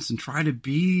audience and try to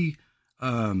be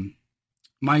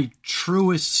my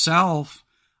truest self,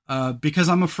 because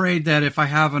I'm afraid that if I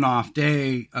have an off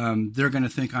day, they're going to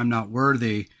think I'm not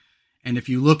worthy. And if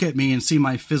you look at me and see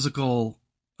my physical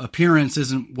appearance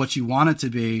isn't what you want it to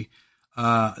be,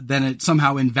 then it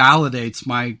somehow invalidates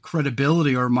my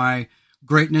credibility or my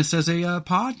greatness as a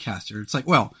podcaster. It's like,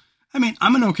 well, I mean,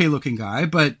 I'm an okay looking guy,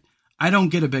 but I don't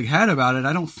get a big head about it.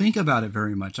 I don't think about it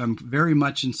very much. I'm very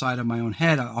much inside of my own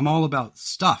head. I'm all about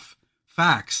stuff,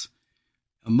 facts,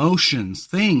 emotions,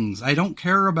 things. I don't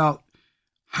care about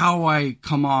how I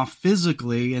come off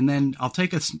physically. And then I'll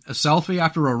take a selfie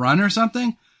after a run or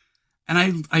something,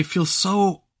 and I feel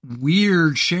so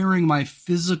weird sharing my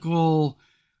physical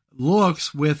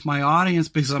looks with my audience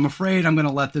because I'm afraid I'm going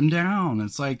to let them down.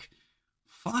 It's like,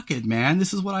 fuck it, man.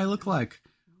 This is what I look like.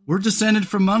 We're descended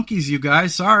from monkeys, you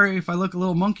guys. Sorry if I look a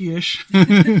little monkeyish,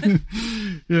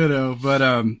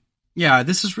 but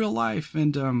this is real life.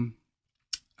 And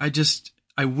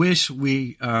I wish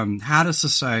we had a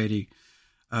society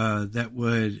that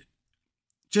would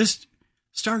just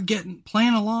start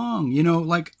playing along,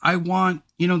 like I want,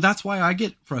 that's why I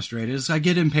get frustrated, is I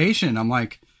get impatient. I'm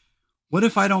like, what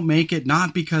if I don't make it,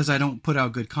 not because I don't put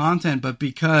out good content, but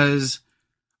because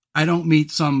I don't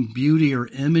meet some beauty or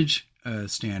image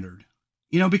standard,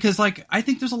 because like, I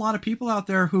think there's a lot of people out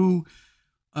there who,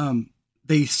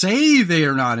 they say they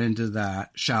are not into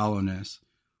that shallowness,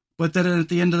 but that at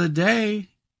the end of the day,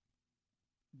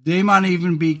 they might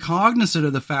even be cognizant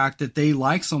of the fact that they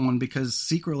like someone because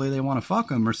secretly they want to fuck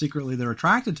them, or secretly they're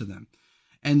attracted to them.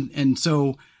 And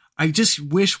so I just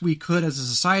wish we could as a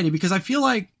society, because I feel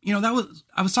like,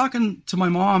 I was talking to my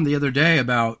mom the other day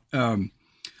about, I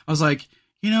was like,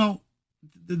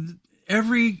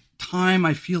 every time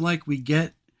I feel like we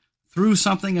get through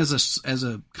something as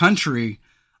a country,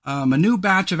 a new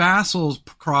batch of assholes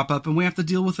crop up and we have to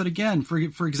deal with it again.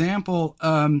 For example,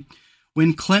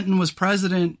 when Clinton was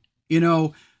president,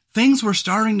 things were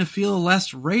starting to feel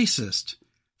less racist.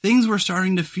 Things were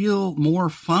starting to feel more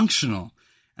functional.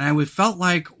 And I felt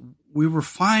like we were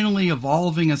finally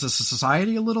evolving as a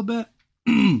society a little bit.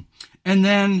 And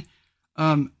then,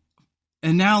 and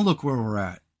now look where we're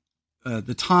at.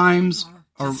 The times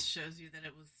are... Just shows you that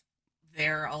it was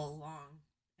there all along.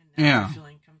 And now we're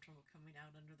feeling comfortable coming out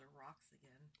under the rocks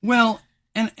again. Well,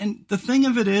 and the thing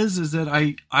of it is that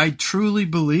I truly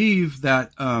believe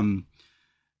that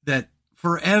that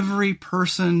for every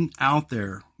person out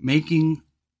there making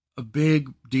a big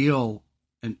deal,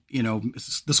 and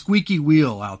the squeaky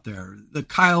wheel out there, the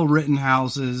Kyle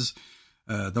Rittenhouses,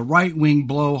 the right-wing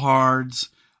blowhards,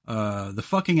 the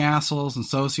fucking assholes and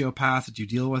sociopaths that you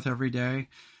deal with every day,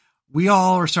 we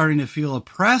all are starting to feel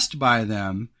oppressed by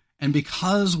them. And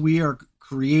because we are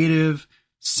creative,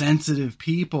 sensitive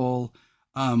people,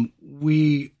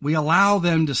 we allow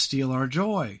them to steal our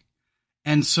joy.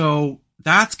 And so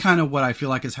that's kind of what I feel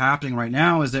like is happening right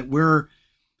now, is that we're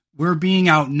being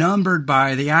outnumbered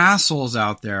by the assholes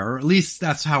out there, or at least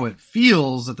that's how it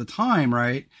feels at the time,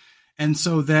 right? And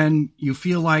so then you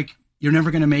feel like you're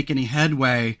never going to make any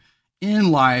headway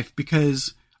in life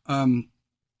because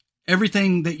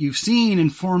everything that you've seen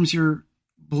informs your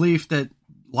belief that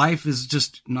life is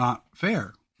just not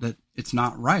fair, that it's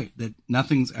not right, that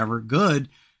nothing's ever good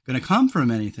going to come from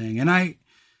anything. And I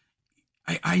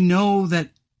know that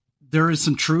there is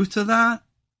some truth to that.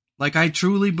 Like, I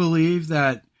truly believe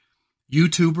that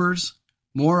YouTubers,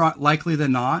 more likely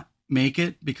than not, make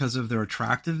it because of their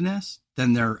attractiveness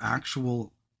than their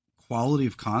actual quality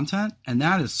of content. And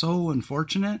that is so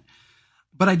unfortunate.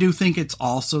 But I do think it's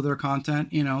also their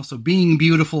content, so being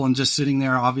beautiful and just sitting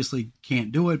there obviously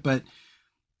can't do it. But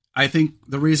I think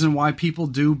the reason why people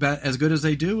do as good as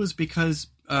they do is because,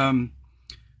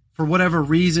 for whatever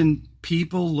reason,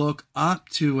 people look up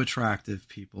to attractive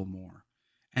people more.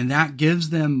 And that gives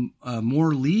them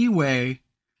more leeway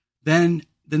than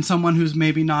someone who's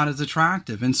maybe not as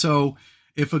attractive. And so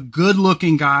if a good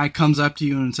looking guy comes up to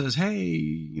you and says, hey,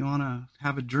 you want to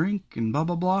have a drink and blah,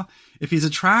 blah, blah. If he's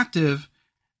attractive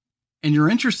and you're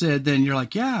interested, then you're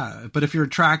like, yeah. But if you're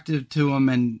attracted to him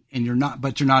and you're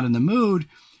not in the mood,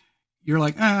 you're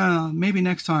like, maybe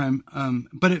next time.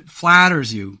 But it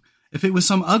flatters you. If it was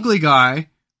some ugly guy,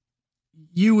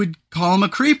 you would call him a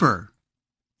creeper.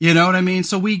 You know what I mean?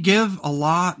 So we give a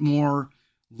lot more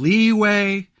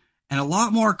leeway and a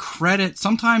lot more credit,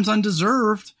 sometimes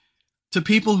undeserved, to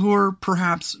people who are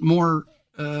perhaps more,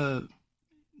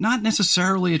 not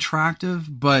necessarily attractive,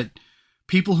 but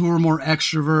people who are more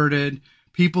extroverted,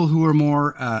 people who are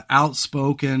more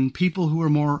outspoken, people who are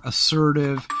more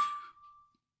assertive.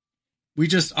 We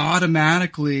just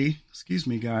automatically, excuse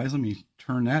me, guys, let me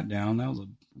turn that down. That was a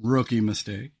rookie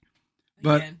mistake.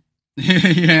 But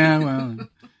yeah, well,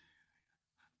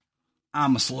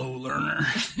 I'm a slow learner.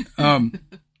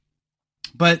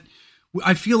 But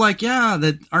I feel like,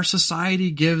 that our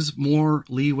society gives more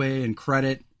leeway and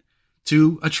credit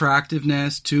to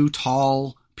attractiveness, to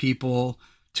tall people,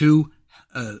 to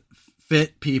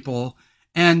fit people.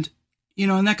 And,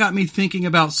 and that got me thinking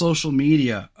about social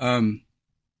media.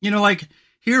 Like,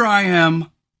 here I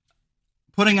am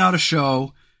putting out a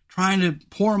show, trying to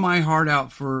pour my heart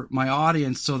out for my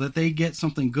audience so that they get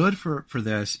something good for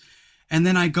this. And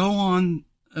then I go on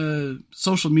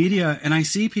social media and I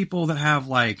see people that have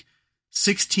like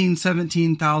 16,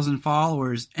 17,000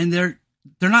 followers, and they're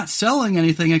not selling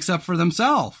anything except for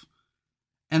themselves.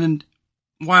 And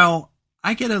while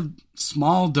I get a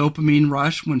small dopamine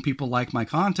rush when people like my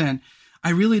content,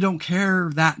 I really don't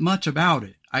care that much about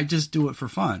it. I just do it for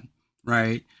fun,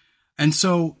 right? And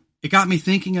so it got me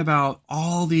thinking about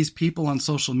all these people on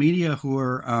social media who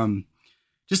are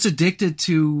just addicted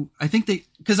to,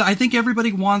 because I think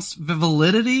everybody wants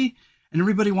validity and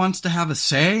everybody wants to have a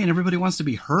say and everybody wants to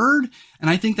be heard. And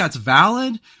I think that's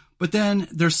valid. But then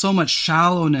there's so much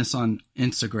shallowness on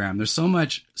Instagram. There's so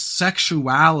much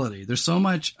sexuality. There's so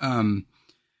much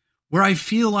where I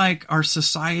feel like our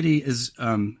society is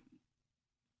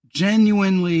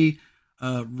genuinely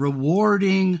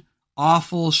rewarding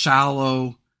awful,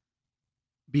 shallow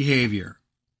behavior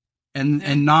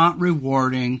and not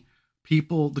rewarding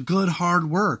people, the good hard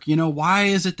work. Why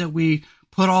is it that we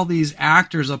put all these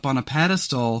actors up on a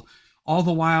pedestal, all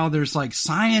the while there's like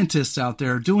scientists out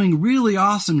there doing really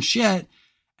awesome shit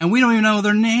and we don't even know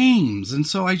their names? And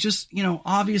so I just,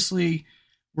 obviously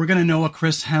we're going to know a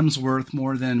Chris Hemsworth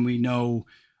more than we know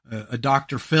a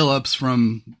Dr. Phillips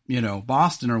from,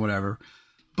 Boston or whatever.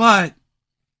 But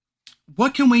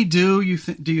what can we do,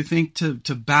 do you think,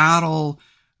 to battle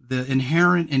the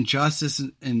inherent injustice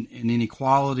and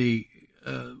inequality,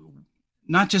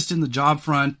 not just in the job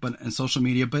front, but in social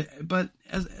media, but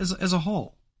as a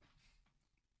whole?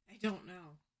 I don't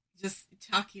know. Just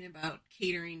talking about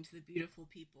catering to the beautiful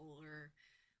people, or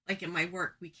like in my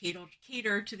work, we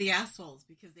cater to the assholes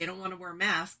because they don't want to wear a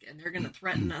mask and they're going to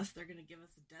threaten us. They're going to give us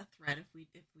a death threat if we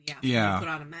ask them to put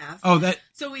on a mask.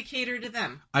 So we cater to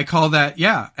them. I call that,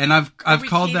 and I've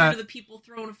called that. We cater to the people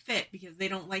throwing a fit because they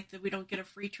don't like that we don't get a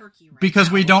free turkey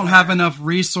because we don't have enough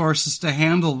resources to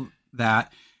handle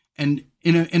that. And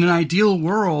in an ideal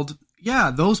world,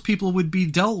 those people would be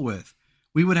dealt with.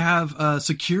 We would have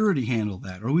security handle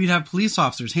that, or we'd have police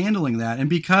officers handling that. And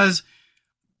because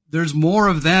there's more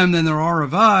of them than there are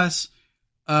of us,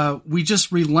 we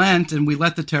just relent and we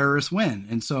let the terrorists win.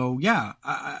 And so,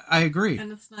 I agree.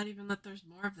 And it's not even that there's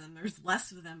more of them. There's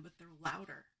less of them, but they're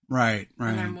louder. Right.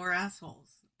 And they're more assholes.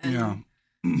 And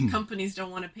companies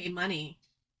don't want to pay money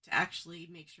to actually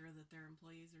make sure that their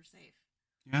employees are safe.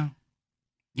 Yeah.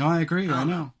 No, I agree. I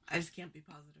know. I just can't be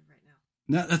positive right now.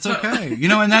 No, that's okay.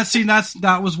 And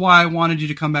that was why I wanted you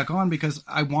to come back on, because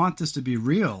I want this to be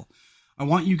real. I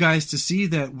want you guys to see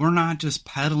that we're not just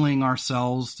peddling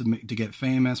ourselves to get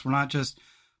famous. We're not just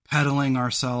peddling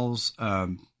ourselves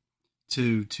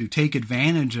to take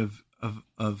advantage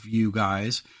of you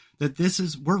guys.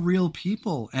 that we're real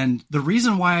people. And the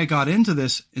reason why I got into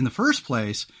this in the first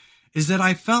place is that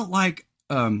I felt like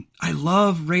I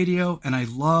love radio and I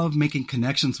love making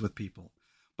connections with people,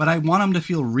 but I want them to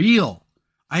feel real.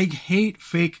 I hate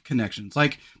fake connections.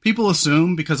 Like, people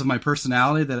assume because of my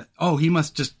personality that, oh, he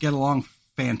must just get along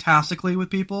fantastically with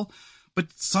people. But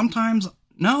sometimes,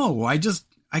 no, I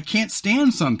can't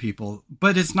stand some people.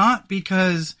 But it's not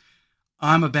because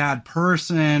I'm a bad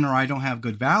person or I don't have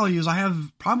good values. I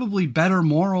have probably better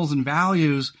morals and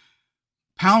values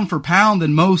pound for pound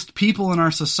than most people in our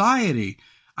society.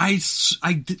 I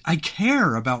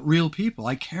care about real people.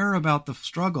 I care about the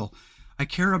struggle. I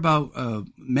care about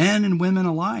men and women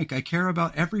alike. I care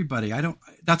about everybody.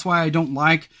 That's why I don't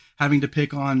like having to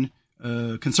pick on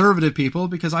conservative people,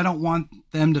 because I don't want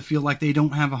them to feel like they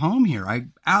don't have a home here. I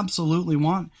absolutely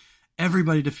want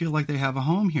everybody to feel like they have a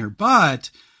home here.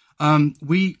 But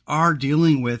we are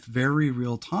dealing with very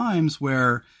real times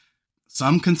where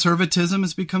some conservatism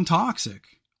has become toxic,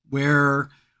 where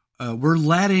we're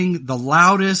letting the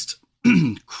loudest,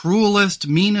 cruelest,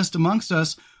 meanest amongst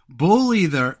us bully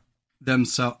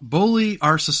bully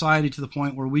our society to the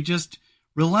point where we just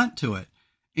relent to it.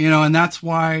 And that's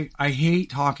why I hate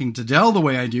talking to Dell the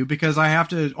way I do, because I have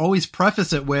to always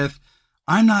preface it with,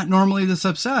 I'm not normally this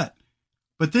upset,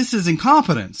 but this is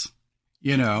incompetence,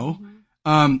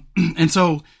 and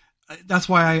so that's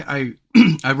why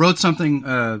I wrote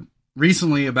something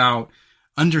recently about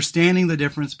understanding the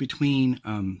difference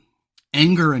between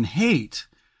anger and hate,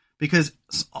 because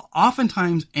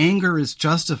oftentimes anger is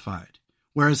justified,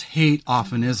 whereas hate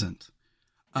often isn't.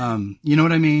 You know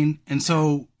what I mean? And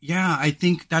so, yeah, I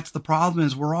think that's the problem,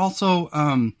 is we're also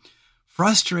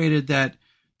frustrated that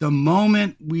the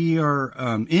moment we are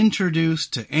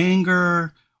introduced to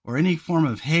anger or any form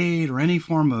of hate or any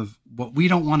form of what we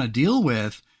don't want to deal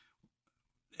with,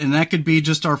 and that could be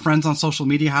just our friends on social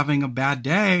media having a bad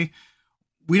day,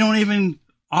 we don't even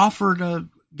offer to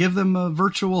give them a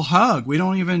virtual hug. We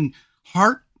don't even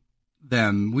heart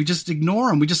them. We just ignore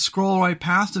them. We just scroll right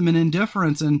past them in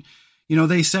indifference. And,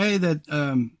 they say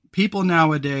that people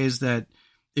nowadays, that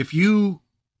if you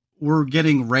were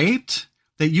getting raped,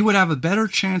 that you would have a better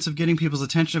chance of getting people's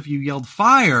attention if you yelled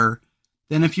fire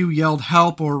than if you yelled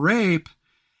help or rape.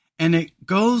 And it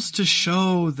goes to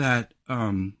show that,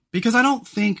 because I don't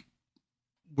think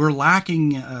we're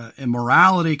lacking in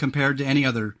morality compared to any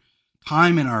other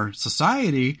time in our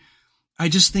society. I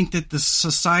just think that the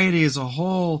society as a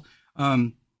whole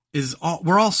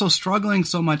we're also struggling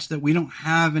so much that we don't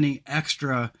have any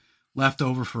extra left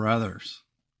over for others,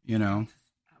 Absolutely.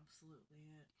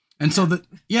 And so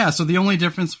so the only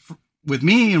difference with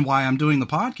me and why I'm doing the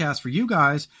podcast for you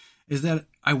guys is that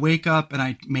I wake up and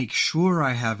I make sure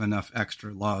I have enough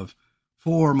extra love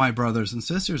for my brothers and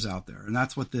sisters out there. And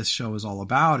that's what this show is all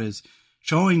about, is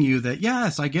showing you that,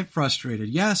 yes, I get frustrated.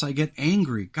 Yes, I get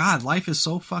angry. God, life is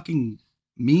so fucking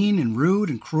mean and rude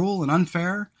and cruel and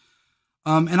unfair.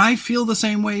 And I feel the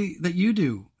same way that you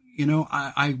do.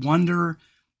 I wonder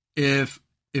if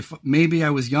maybe I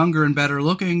was younger and better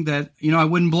looking, that, I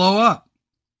wouldn't blow up,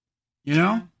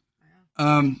 Yeah.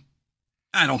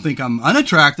 I don't think I'm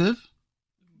unattractive,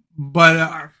 but,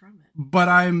 Far from it. but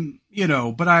I'm,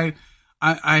 but I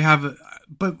have,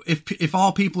 but if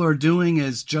all people are doing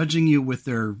is judging you with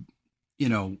their,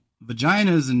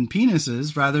 vaginas and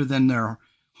penises rather than their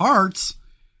hearts,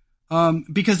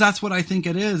 because that's what I think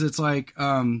it is. It's like,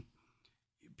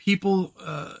 people,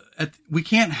 we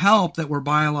can't help that we're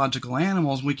biological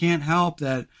animals. We can't help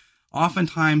that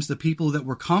oftentimes the people that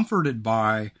we're comforted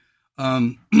by,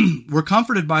 we're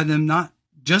comforted by them, not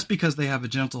just because they have a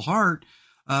gentle heart,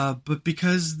 but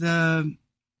because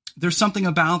there's something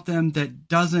about them that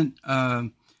doesn't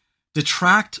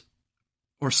detract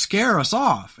or scare us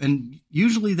off. And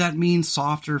usually that means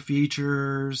softer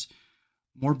features,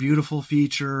 more beautiful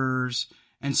features.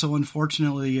 And so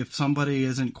unfortunately, if somebody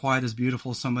isn't quite as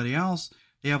beautiful as somebody else,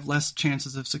 they have less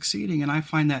chances of succeeding. And I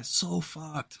find that so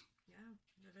fucked.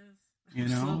 Yeah, it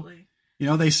is. Absolutely.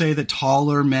 They say that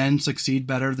taller men succeed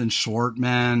better than short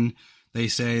men. They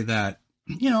say that,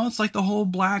 it's like the whole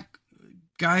black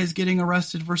guys getting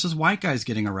arrested versus white guys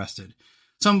getting arrested.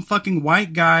 Some fucking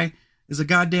white guy is a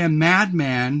goddamn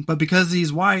madman, but because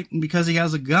he's white and because he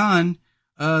has a gun,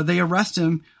 they arrest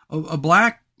him. A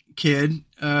black kid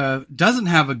doesn't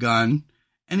have a gun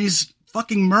and he's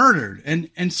fucking murdered.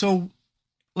 And so,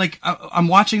 like, I'm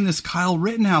watching this Kyle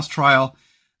Rittenhouse trial.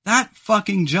 That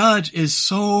fucking judge is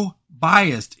so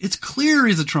biased. It's clear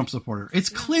he's a Trump supporter. It's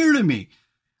clear to me.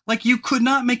 Like, you could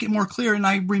not make it more clear. And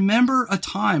I remember a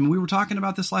time, we were talking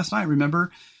about this last night.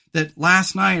 Remember that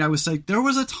last night I was like, there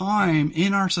was a time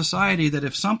in our society that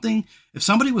if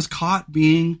somebody was caught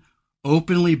being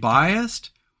openly biased,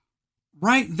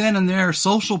 right then and there,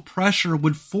 social pressure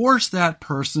would force that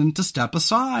person to step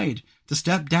aside, to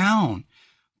step down.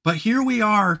 But here we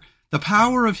are, the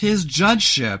power of his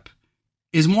judgeship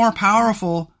is more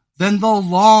powerful than the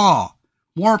law,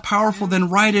 more powerful than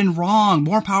right and wrong,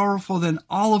 more powerful than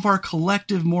all of our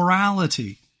collective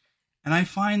morality. And I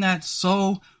find that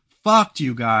so fucked,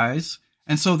 you guys.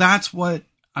 And so that's what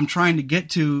I'm trying to get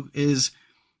to is,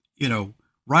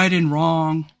 right and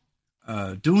wrong,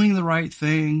 doing the right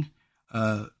thing.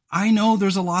 I know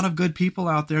there's a lot of good people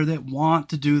out there that want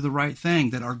to do the right thing,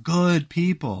 that are good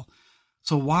people.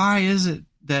 So why is it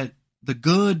that the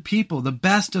good people, the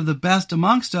best of the best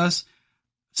amongst us,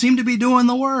 seem to be doing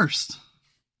the worst?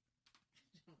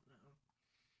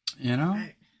 Right. Yeah.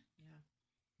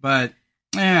 But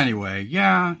anyway,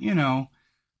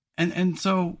 and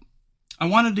so I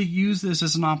wanted to use this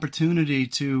as an opportunity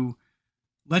to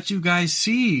let you guys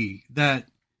see that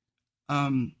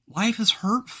life is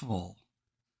hurtful.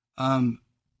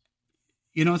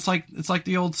 It's like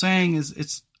the old saying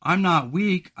is I'm not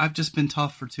weak, I've just been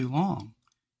tough for too long.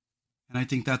 And I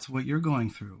think that's what you're going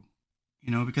through,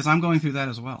 because I'm going through that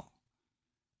as well.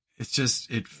 It's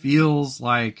just, it feels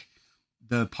like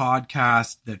the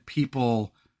podcast that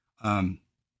people,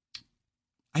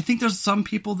 I think there's some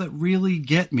people that really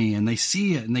get me and they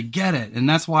see it and they get it. And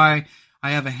that's why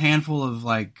I have a handful of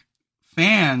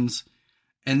fans.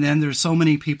 And then there's so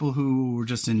many people who are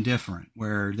just indifferent,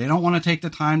 where they don't want to take the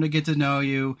time to get to know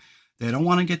you. They don't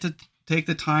want to get to take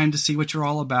the time to see what you're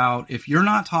all about. If you're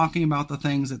not talking about the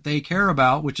things that they care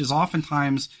about, which is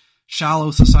oftentimes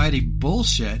shallow society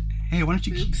bullshit. Hey, why don't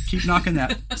you keep knocking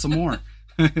that some more?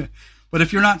 But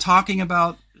if you're not talking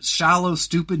about shallow,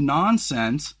 stupid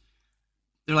nonsense,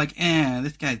 they're like,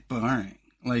 this guy's boring.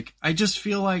 I just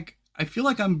feel like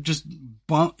I'm just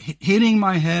hitting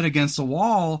my head against a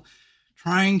wall,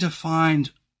 trying to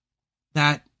find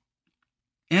that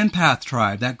empath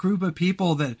tribe, that group of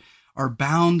people that are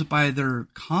bound by their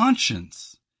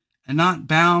conscience and not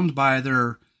bound by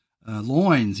their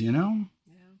loins, Yeah.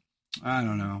 I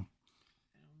don't know.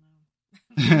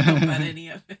 I don't know about any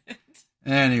of it.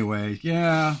 Anyway,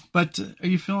 yeah. But are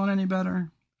you feeling any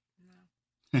better?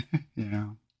 No. Yeah.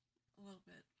 A little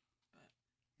bit. But...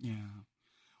 Yeah.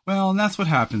 Well, and that's what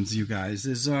happens, you guys,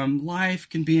 is life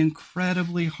can be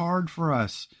incredibly hard for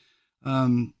us.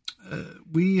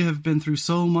 We have been through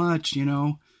so much,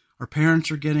 Our parents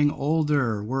are getting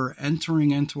older. We're entering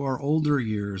into our older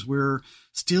years. We're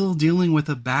still dealing with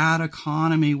a bad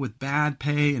economy with bad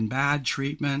pay and bad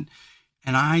treatment.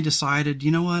 And I decided,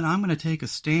 you know what? I'm going to take a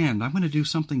stand. I'm going to do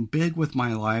something big with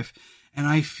my life. And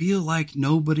I feel like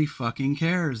nobody fucking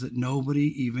cares, that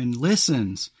nobody even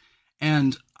listens.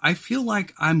 And I feel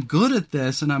like I'm good at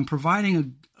this and I'm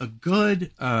providing a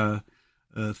good,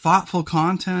 thoughtful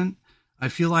content. I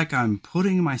feel like I'm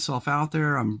putting myself out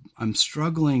there. I'm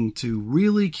struggling to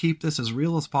really keep this as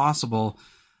real as possible.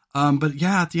 But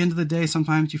yeah, at the end of the day,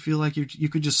 sometimes you feel like you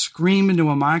could just scream into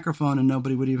a microphone and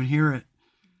nobody would even hear it.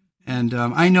 And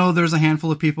I know there's a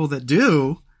handful of people that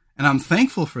do, and I'm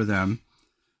thankful for them.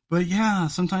 But yeah,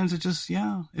 sometimes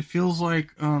it feels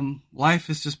like life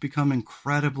has just become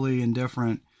incredibly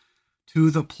indifferent to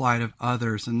the plight of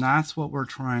others. And that's what we're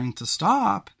trying to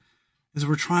stop, is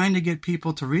we're trying to get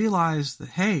people to realize that,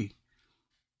 hey,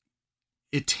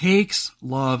 it takes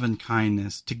love and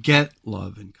kindness to get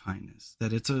love and kindness,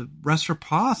 that it's a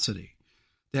reciprocity,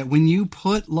 that when you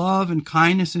put love and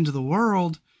kindness into the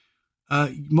world,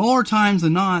 more times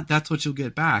than not, that's what you'll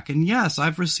get back. And yes,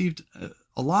 I've received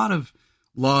a lot of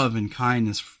love and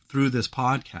kindness through this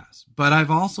podcast, but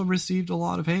I've also received a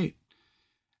lot of hate.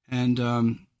 And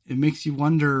it makes you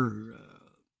wonder,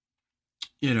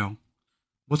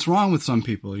 what's wrong with some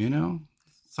people,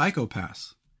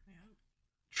 psychopaths,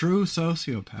 true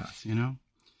sociopaths,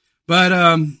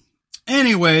 But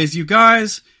anyways, you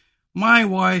guys, my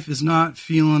wife is not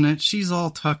feeling it. She's all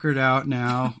tuckered out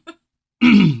now.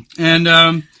 And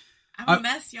I'm a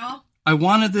mess, y'all. I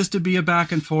wanted this to be a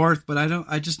back and forth, but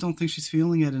I just don't think she's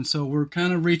feeling it. And so we're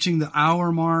kind of reaching the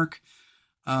hour mark.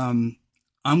 I'm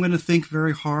going to think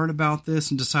very hard about this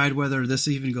and decide whether this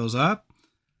even goes up.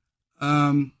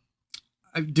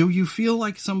 Do you feel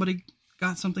like somebody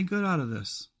got something good out of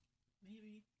this?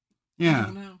 Maybe. Yeah. I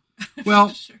don't know. Well,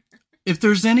 sure. If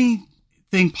there's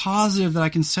anything positive that I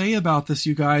can say about this,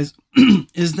 you guys,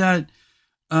 is that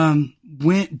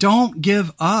don't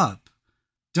give up.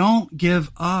 Don't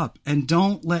give up, and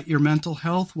don't let your mental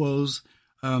health woes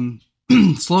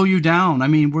slow you down. I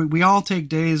mean, we all take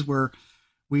days where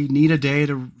we need a day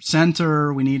to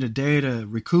center. We need a day to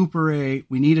recuperate.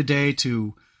 We need a day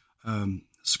to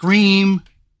scream.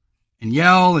 and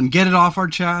yell and get it off our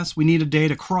chest. We need a day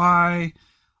to cry.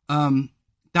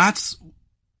 That's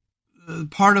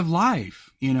part of life,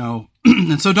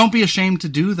 and so don't be ashamed to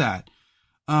do that.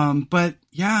 But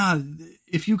yeah,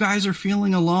 if you guys are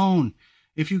feeling alone,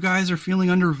 if you guys are feeling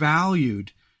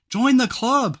undervalued, join the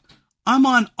club. I'm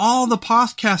on all the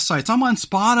podcast sites. I'm on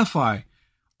Spotify.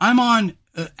 I'm on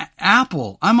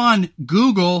Apple. I'm on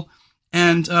Google.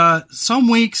 And some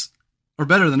weeks are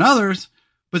better than others,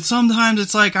 but sometimes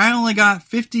it's like, I only got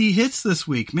 50 hits this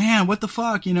week. Man, what the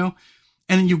fuck,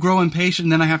 And you grow impatient.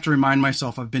 And then I have to remind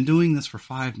myself, I've been doing this for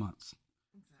 5 months.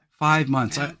 5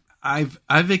 months. Yeah.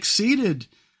 I've exceeded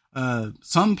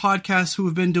some podcasts who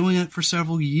have been doing it for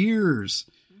several years.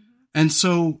 Mm-hmm. And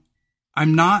so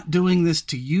I'm not doing this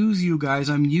to use you guys.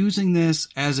 I'm using this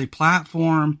as a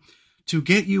platform to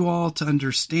get you all to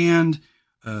understand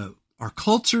our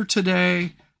culture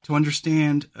today, to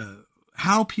understand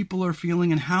how people are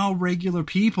feeling and how regular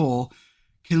people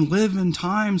can live in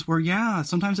times where, yeah,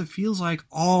 sometimes it feels like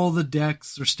all the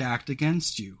decks are stacked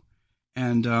against you.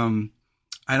 And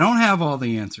I don't have all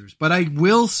the answers, but I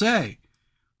will say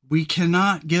we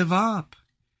cannot give up.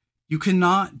 You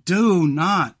cannot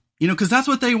because that's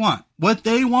what they want. What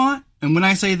they want, and when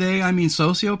I say they, I mean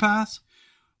sociopaths,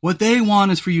 what they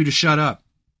want is for you to shut up.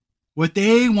 What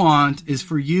they want is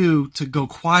for you to go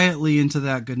quietly into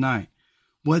that good night.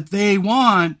 What they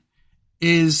want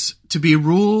is to be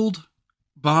ruled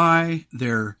by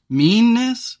their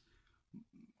meanness,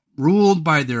 ruled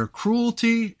by their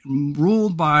cruelty,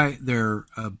 ruled by their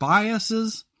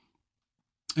biases.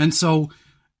 And so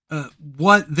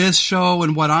what this show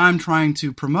and what I'm trying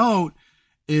to promote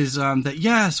is that,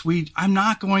 yes, I'm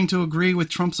not going to agree with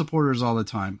Trump supporters all the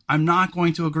time. I'm not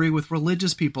going to agree with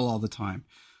religious people all the time.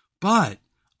 But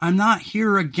I'm not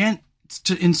here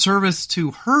in service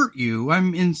to hurt you.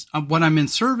 What I'm in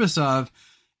service of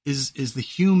is the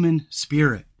human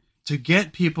spirit, to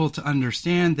get people to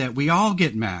understand that we all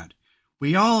get mad.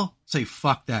 We all say,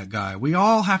 fuck that guy. We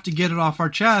all have to get it off our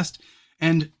chest.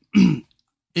 And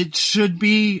it should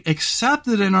be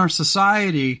accepted in our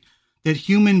society that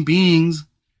human beings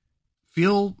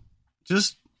feel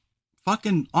just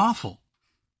fucking awful.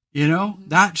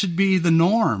 That should be the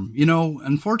norm.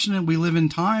 Unfortunately, we live in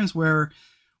times where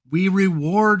we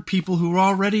reward people who are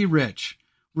already rich.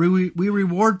 We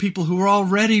reward people who are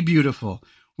already beautiful.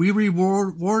 We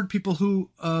reward people who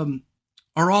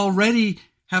are already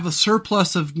have a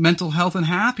surplus of mental health and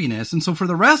happiness. And so for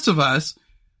the rest of us,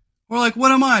 we're like,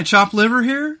 what am I, chopped liver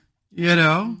here?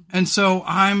 And so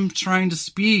I'm trying to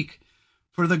speak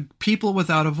for the people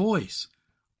without a voice.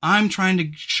 I'm trying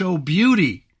to show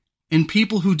beauty in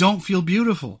people who don't feel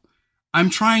beautiful. I'm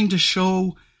trying to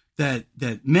show that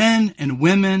men and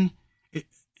women,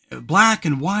 black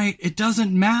and white, it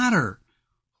doesn't matter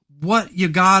what you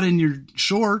got in your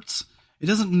shorts. It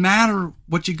doesn't matter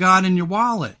what you got in your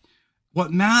wallet.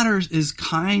 What matters is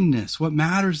kindness. What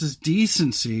matters is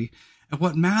decency. And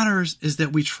what matters is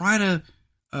that we try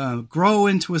to grow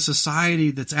into a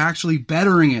society that's actually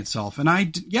bettering itself. And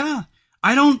I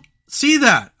don't see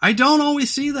that. I don't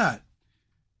always see that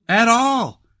at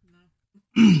all.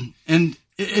 No. And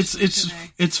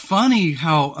it's funny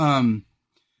how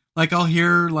I'll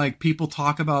hear people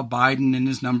talk about Biden and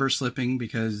his numbers slipping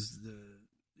because the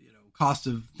cost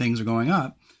of things are going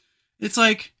up. It's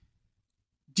like,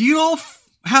 do you all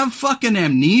have fucking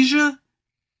amnesia?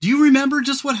 Do you remember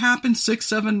just what happened 6,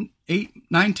 7, 8,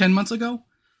 9, 10 months ago?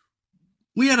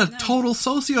 We had a total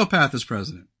sociopath as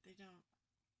president. They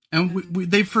don't.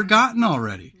 And they've forgotten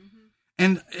already. Mm-hmm.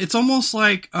 And it's almost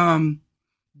like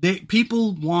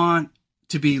people want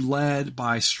to be led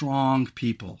by strong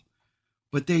people,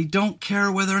 but they don't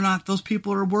care whether or not those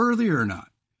people are worthy or not.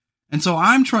 And so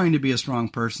I'm trying to be a strong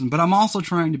person, but I'm also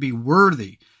trying to be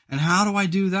worthy. And how do I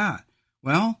do that?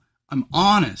 Well, I'm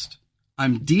honest,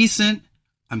 I'm decent,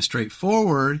 I'm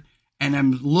straightforward, and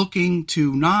I'm looking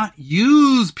to not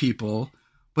use people,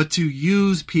 but to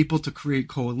use people to create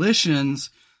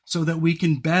coalitions so that we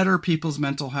can better people's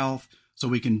mental health, so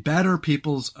we can better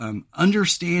people's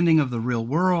understanding of the real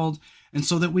world, and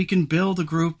so that we can build a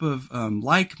group of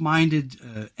like-minded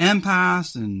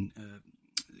empaths and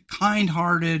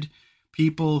kind-hearted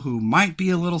people who might be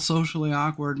a little socially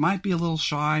awkward, might be a little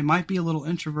shy, might be a little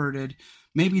introverted,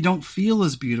 maybe don't feel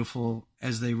as beautiful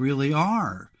as they really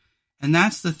are. And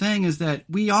that's the thing, is that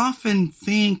we often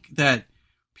think that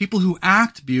people who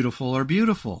act beautiful are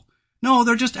beautiful. No,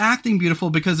 they're just acting beautiful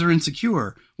because they're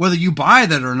insecure. Whether you buy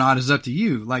that or not is up to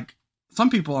you. Like, some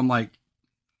people I'm like,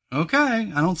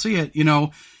 okay, I don't see it,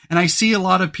 And I see a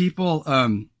lot of people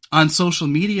on social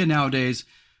media nowadays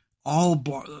all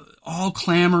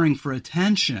clamoring for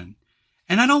attention.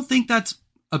 And I don't think that's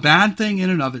a bad thing in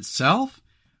and of itself.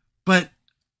 But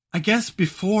I guess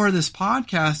before this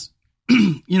podcast,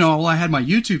 I had my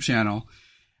YouTube channel,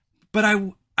 but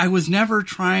I was never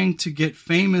trying to get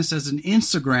famous as an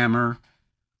Instagrammer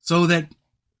so that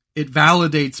it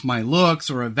validates my looks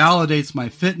or it validates my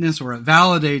fitness or it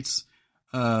validates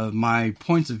my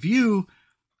points of view.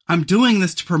 I'm doing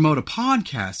this to promote a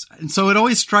podcast. And so it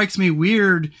always strikes me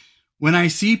weird when I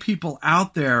see people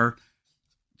out there,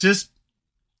 just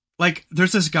like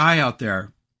there's this guy out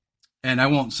there, and I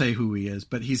won't say who he is,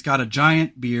 but he's got a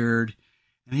giant beard,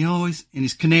 and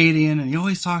he's Canadian, and he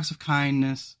always talks of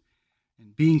kindness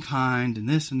and being kind and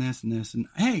this and this and this. And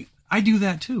hey, I do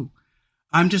that too.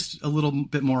 I'm just a little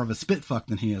bit more of a spitfuck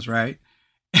than he is, right?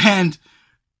 And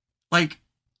like,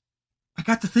 I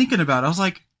got to thinking about it. I was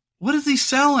like, what is he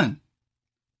selling?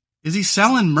 Is he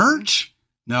selling merch?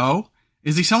 No.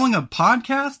 Is he selling a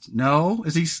podcast? No.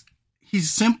 He's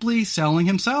simply selling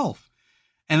himself.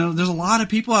 And there's a lot of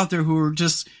people out there who are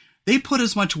they put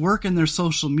as much work in their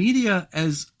social media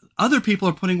as other people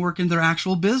are putting work in their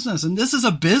actual business. And this is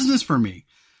a business for me.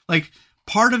 Like,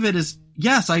 part of it is,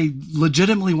 yes, I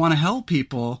legitimately want to help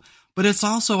people, but it's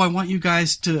also, I want you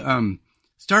guys to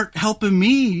start helping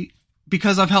me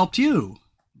because I've helped you.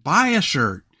 Buy a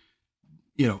shirt.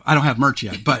 I don't have merch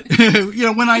yet, but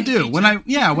when I do, when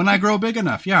I grow big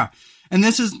enough. Yeah. And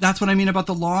that's what I mean about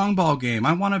the long ball game.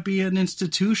 I want to be an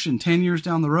institution 10 years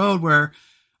down the road where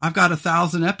I've got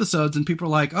 1,000 episodes and people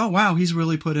are like, oh, wow, he's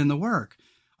really put in the work.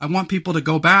 I want people to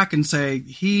go back and say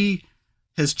he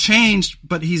has changed,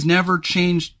 but he's never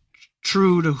changed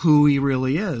true to who he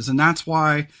really is. And that's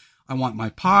why I want my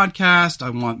podcast, I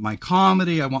want my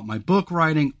comedy, I want my book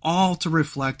writing, all to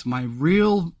reflect my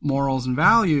real morals and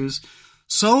values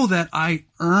so that I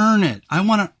earn it. I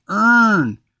want to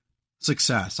earn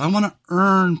success. I want to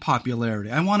earn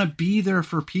popularity. I want to be there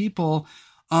for people.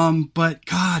 But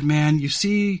God, man, you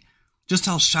see just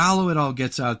how shallow it all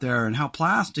gets out there and how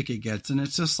plastic it gets. And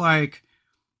it's just like,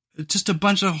 it's just a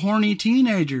bunch of horny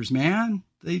teenagers, man.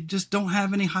 They just don't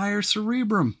have any higher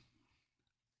cerebrum.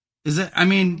 Is it, I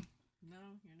mean, no,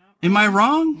 you're not wrong. Am I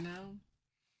wrong? No,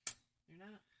 you're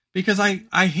not. Because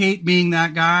I hate being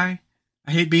that guy.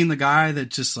 I hate being the guy that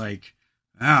just like,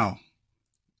 wow,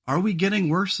 are we getting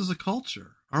worse as a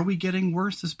culture? Are we getting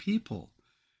worse as people?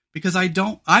 Because I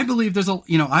believe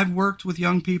I've worked with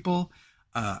young people.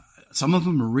 Some of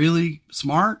them are really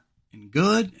smart and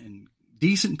good and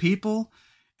decent people.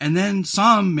 And then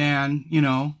some, man,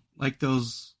 like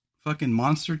those fucking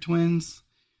monster twins,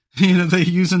 they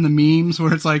use in the memes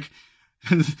where it's like,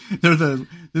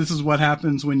 this is what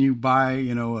happens when you buy,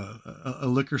 a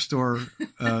liquor store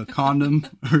condom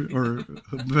or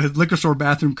a liquor store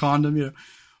bathroom condom,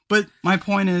 But my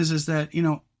point is that,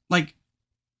 like,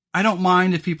 I don't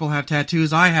mind if people have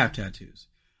tattoos. I have tattoos.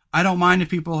 I don't mind if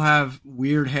people have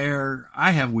weird hair.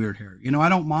 I have weird hair. I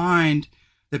don't mind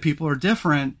that people are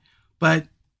different, but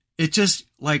it just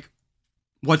like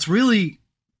what's really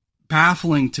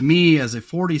baffling to me as a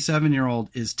 47-year-old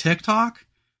is TikTok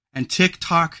and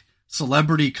TikTok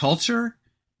celebrity culture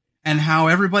and how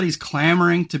everybody's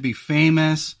clamoring to be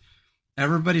famous.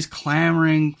 Everybody's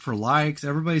clamoring for likes.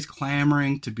 Everybody's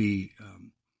clamoring to be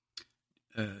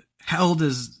held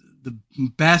as the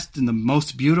best and the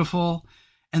most beautiful.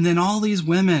 And then all these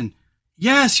women,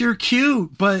 yes, you're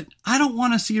cute, but I don't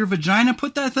want to see your vagina.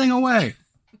 Put that thing away.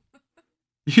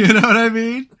 You know what I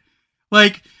mean?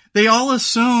 Like, they all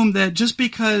assume that just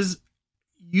because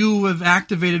you have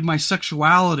activated my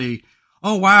sexuality,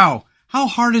 oh, wow, how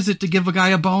hard is it to give a guy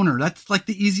a boner? That's like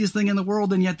the easiest thing in the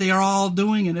world, and yet they are all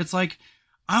doing it. It's like,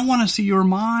 I want to see your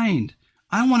mind.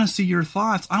 I want to see your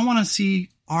thoughts. I want to see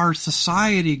our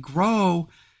society grow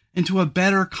into a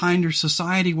better, kinder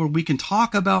society where we can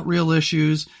talk about real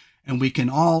issues and we can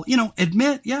all,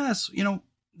 admit, yes,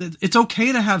 it's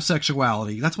okay to have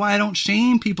sexuality. That's why I don't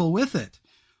shame people with it.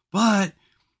 But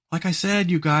like I said,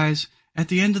 you guys, at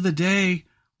the end of the day,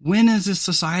 when is this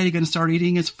society going to start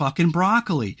eating its fucking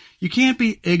broccoli? You can't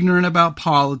be ignorant about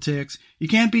politics. You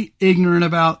can't be ignorant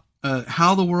about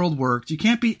how the world works. You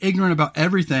can't be ignorant about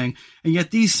everything. And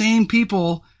yet these same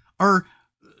people are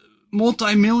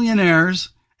multimillionaires.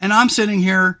 And I'm sitting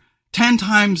here 10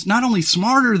 times not only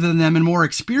smarter than them and more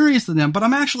experienced than them, but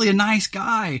I'm actually a nice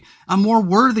guy. I'm more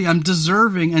worthy. I'm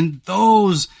deserving. And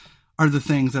those are the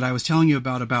things that I was telling you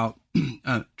about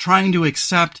trying to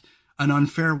accept an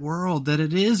unfair world, that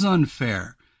it is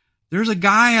unfair. There's a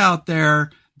guy out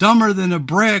there dumber than a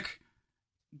brick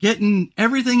getting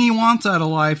everything he wants out of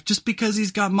life just because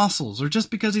he's got muscles or just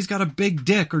because he's got a big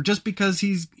dick or just because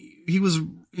he's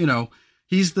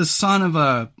the son of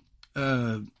a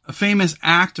famous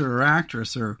actor or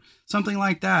actress or something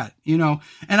like that, you know.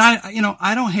 And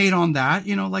I don't hate on that,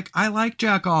 you know, like I like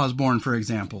Jack Osborne, for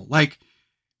example. Like,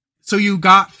 so you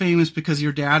got famous because of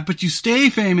your dad, but you stay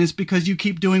famous because you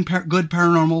keep doing good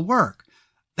paranormal work.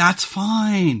 That's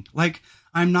fine. Like,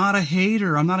 I'm not a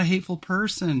hater. I'm not a hateful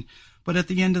person. But at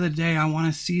the end of the day, I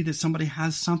want to see that somebody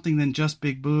has something than just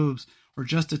big boobs or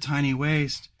just a tiny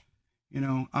waist. You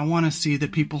know, I want to see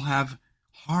that people have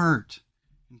heart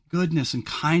and goodness and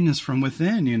kindness from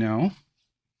within, you know.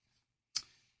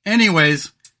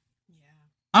 Anyways,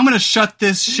 I'm going to shut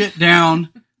this shit down.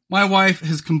 My wife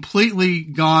has completely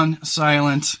gone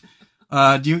silent.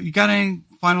 Do you got any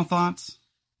final thoughts?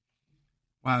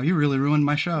 Wow, you really ruined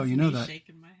my show. You know that.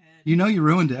 Shaking my head. You know you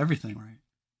ruined everything, right?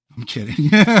 I'm kidding.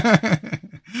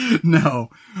 No,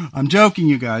 I'm joking,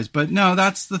 you guys. But no,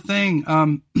 that's the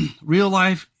thing. Real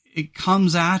life, it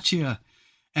comes at you.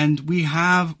 And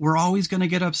we're always going to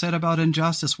get upset about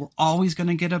injustice. We're always going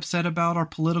to get upset about our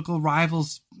political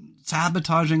rivals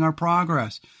sabotaging our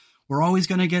progress. We're always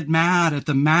going to get mad at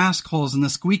the mask holes and the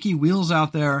squeaky wheels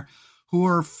out there who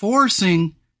are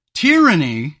forcing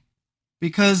tyranny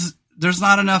because there's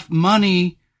not enough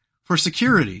money for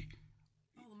security.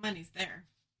 Well, the money's there.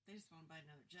 They just want to buy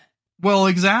another jet. Well,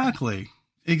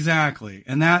 exactly.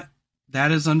 And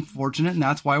that is unfortunate, and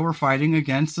that's why we're fighting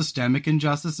against systemic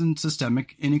injustice and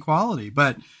systemic inequality.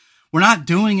 But we're not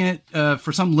doing it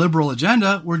for some liberal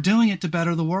agenda. We're doing it to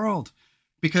better the world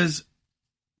because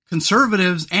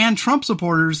conservatives and Trump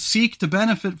supporters seek to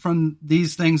benefit from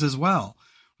these things as well.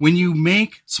 When you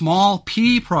make small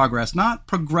p progress, not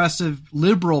progressive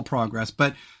liberal progress,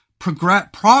 but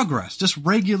progress, just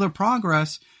regular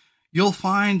progress, you'll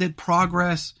find that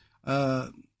progress,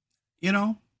 that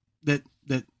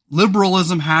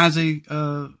liberalism has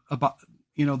that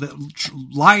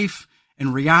life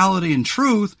and reality and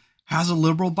truth has a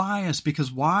liberal bias.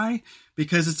 Because why?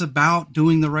 Because it's about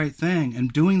doing the right thing,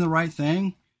 and doing the right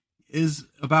thing is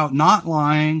about not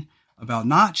lying, about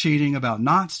not cheating, about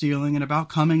not stealing, and about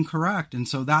coming correct. And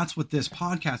so that's what this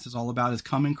podcast is all about, is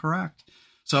coming correct.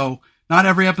 So not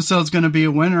every episode is going to be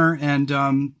a winner.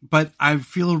 But I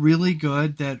feel really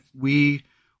good that we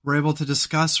were able to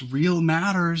discuss real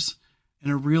matters in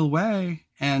a real way.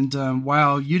 And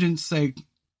while you didn't say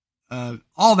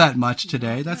all that much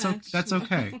today, that's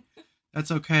okay.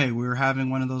 That's okay. We were having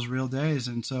one of those real days.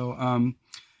 And so,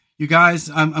 you guys,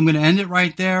 I'm going to end it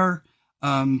right there.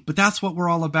 But that's what we're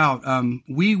all about.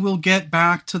 We will get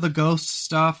back to the ghost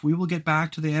stuff. We will get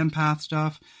back to the empath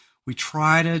stuff. We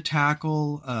try to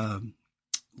tackle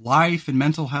life and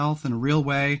mental health in a real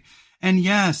way. And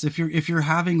yes, if you're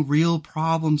having real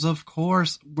problems, of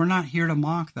course, we're not here to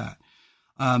mock that.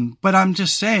 But I'm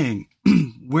just saying,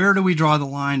 where do we draw the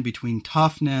line between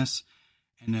toughness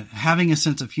and having a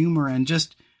sense of humor and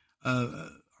just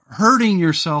hurting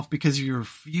yourself because you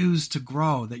refuse to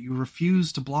grow, that you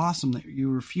refuse to blossom, that you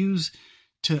refuse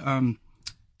to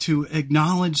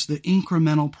acknowledge the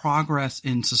incremental progress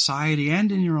in society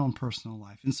and in your own personal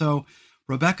life. And so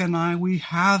Rebecca and I, we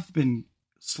have been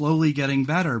slowly getting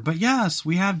better. But yes,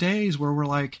 we have days where we're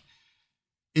like,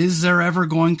 is there ever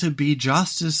going to be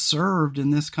justice served in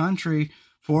this country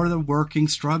for the working,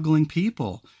 struggling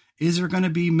people? Is there going to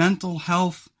be mental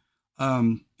health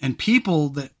and people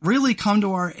that really come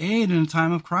to our aid in a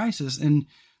time of crisis? And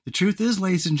the truth is,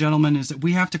 ladies and gentlemen, is that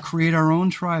we have to create our own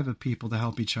tribe of people to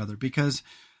help each other, because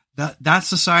that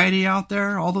society out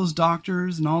there, all those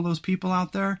doctors and all those people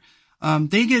out there,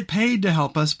 they get paid to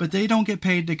help us, but they don't get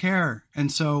paid to care.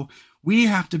 And so we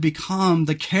have to become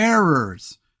the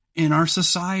carers in our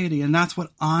society. And that's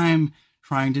what I'm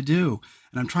trying to do.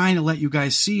 And I'm trying to let you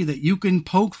guys see that you can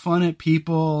poke fun at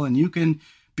people and you can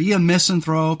be a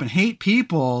misanthrope and hate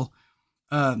people,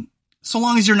 so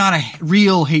long as you're not a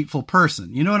real hateful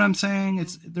person. You know what I'm saying?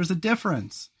 There's a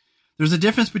difference. There's a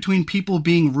difference between people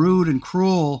being rude and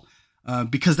cruel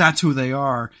because that's who they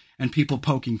are, and people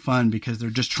poking fun because they're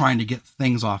just trying to get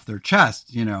things off their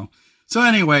chest, you know? So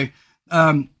anyway,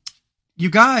 you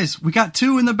guys, we got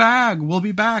 2 in the bag. We'll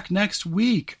be back next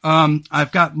week.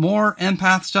 I've got more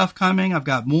empath stuff coming. I've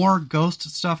got more ghost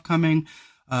stuff coming.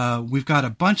 We've got a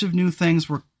bunch of new things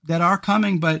that are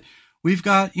coming, but we've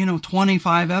got,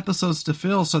 25 episodes to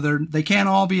fill. So they can't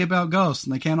all be about ghosts,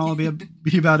 and they can't all be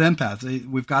about empaths.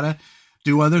 We've got to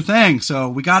do other things. So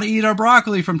we got to eat our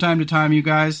broccoli from time to time, you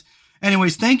guys.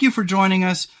 Anyways, thank you for joining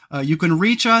us. You can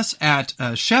reach us at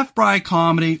Chef Bry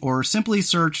Comedy, or simply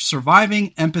search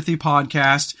Surviving Empathy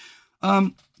Podcast.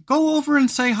 Go over and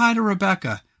say hi to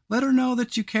Rebecca. Let her know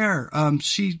that you care.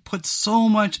 She puts so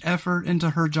much effort into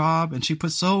her job, and she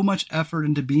puts so much effort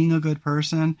into being a good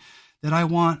person, that I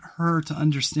want her to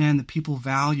understand that people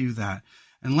value that.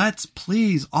 And let's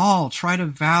please all try to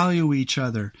value each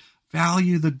other,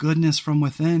 value the goodness from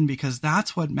within, because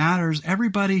that's what matters.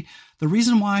 Everybody, the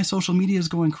reason why social media is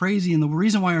going crazy and the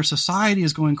reason why our society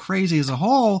is going crazy as a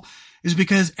whole is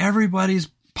because everybody's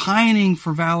pining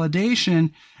for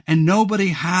validation and nobody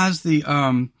has the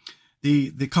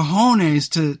cojones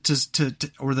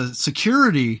to or the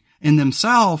security in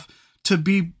themselves to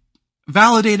be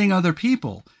validating other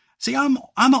people. See, I'm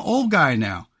an old guy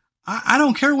now. I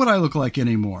don't care what I look like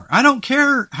anymore. I don't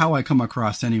care how I come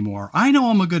across anymore. I know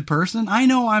I'm a good person. I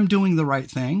know I'm doing the right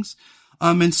things.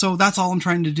 And so that's all I'm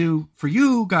trying to do for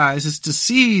you guys is to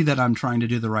see that I'm trying to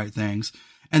do the right things,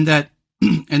 and that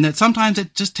sometimes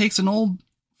it just takes an old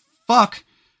fuck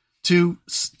to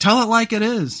tell it like it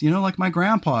is, like my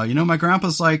grandpa. My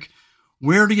grandpa's like,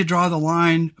 where do you draw the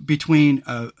line between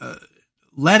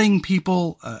letting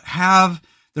people have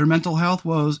their mental health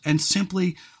woes and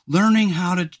simply learning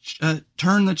how to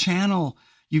turn the channel?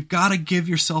 You've got to give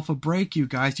yourself a break, you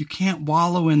guys. You can't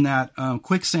wallow in that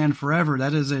quicksand forever.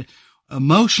 That is a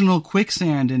emotional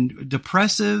quicksand, and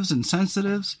depressives and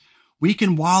sensitives, we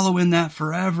can wallow in that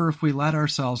forever if we let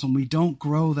ourselves, and we don't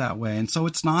grow that way. And so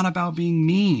it's not about being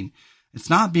mean. It's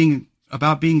not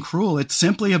about being cruel. It's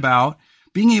simply about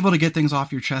being able to get things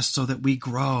off your chest so that we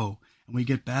grow and we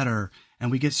get better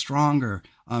and we get stronger.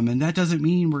 And that doesn't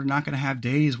mean we're not going to have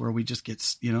days where we just get,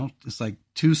 it's like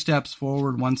 2 steps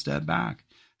forward, 1 step back.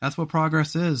 That's what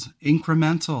progress is,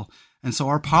 incremental. And so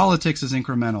our politics is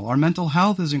incremental. Our mental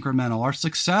health is incremental. Our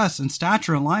success and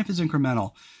stature in life is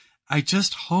incremental. I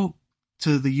just hope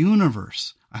to the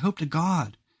universe, I hope to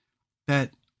God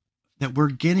that we're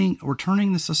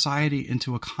turning the society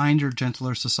into a kinder,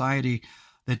 gentler society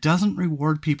that doesn't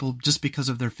reward people just because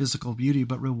of their physical beauty,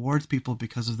 but rewards people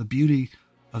because of the beauty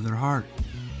of their heart.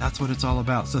 That's what it's all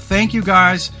about. So thank you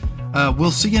guys.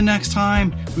 We'll see you next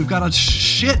time. We've got a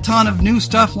shit ton of new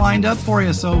stuff lined up for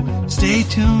you. So stay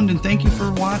tuned, and thank you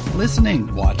for watching.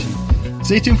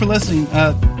 Stay tuned for listening.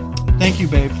 Thank you,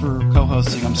 babe, for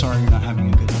co-hosting. I'm sorry you're not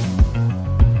having a good time.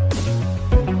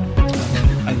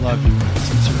 I love you. I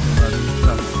sincerely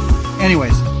love you. So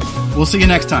anyways, we'll see you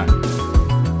next time.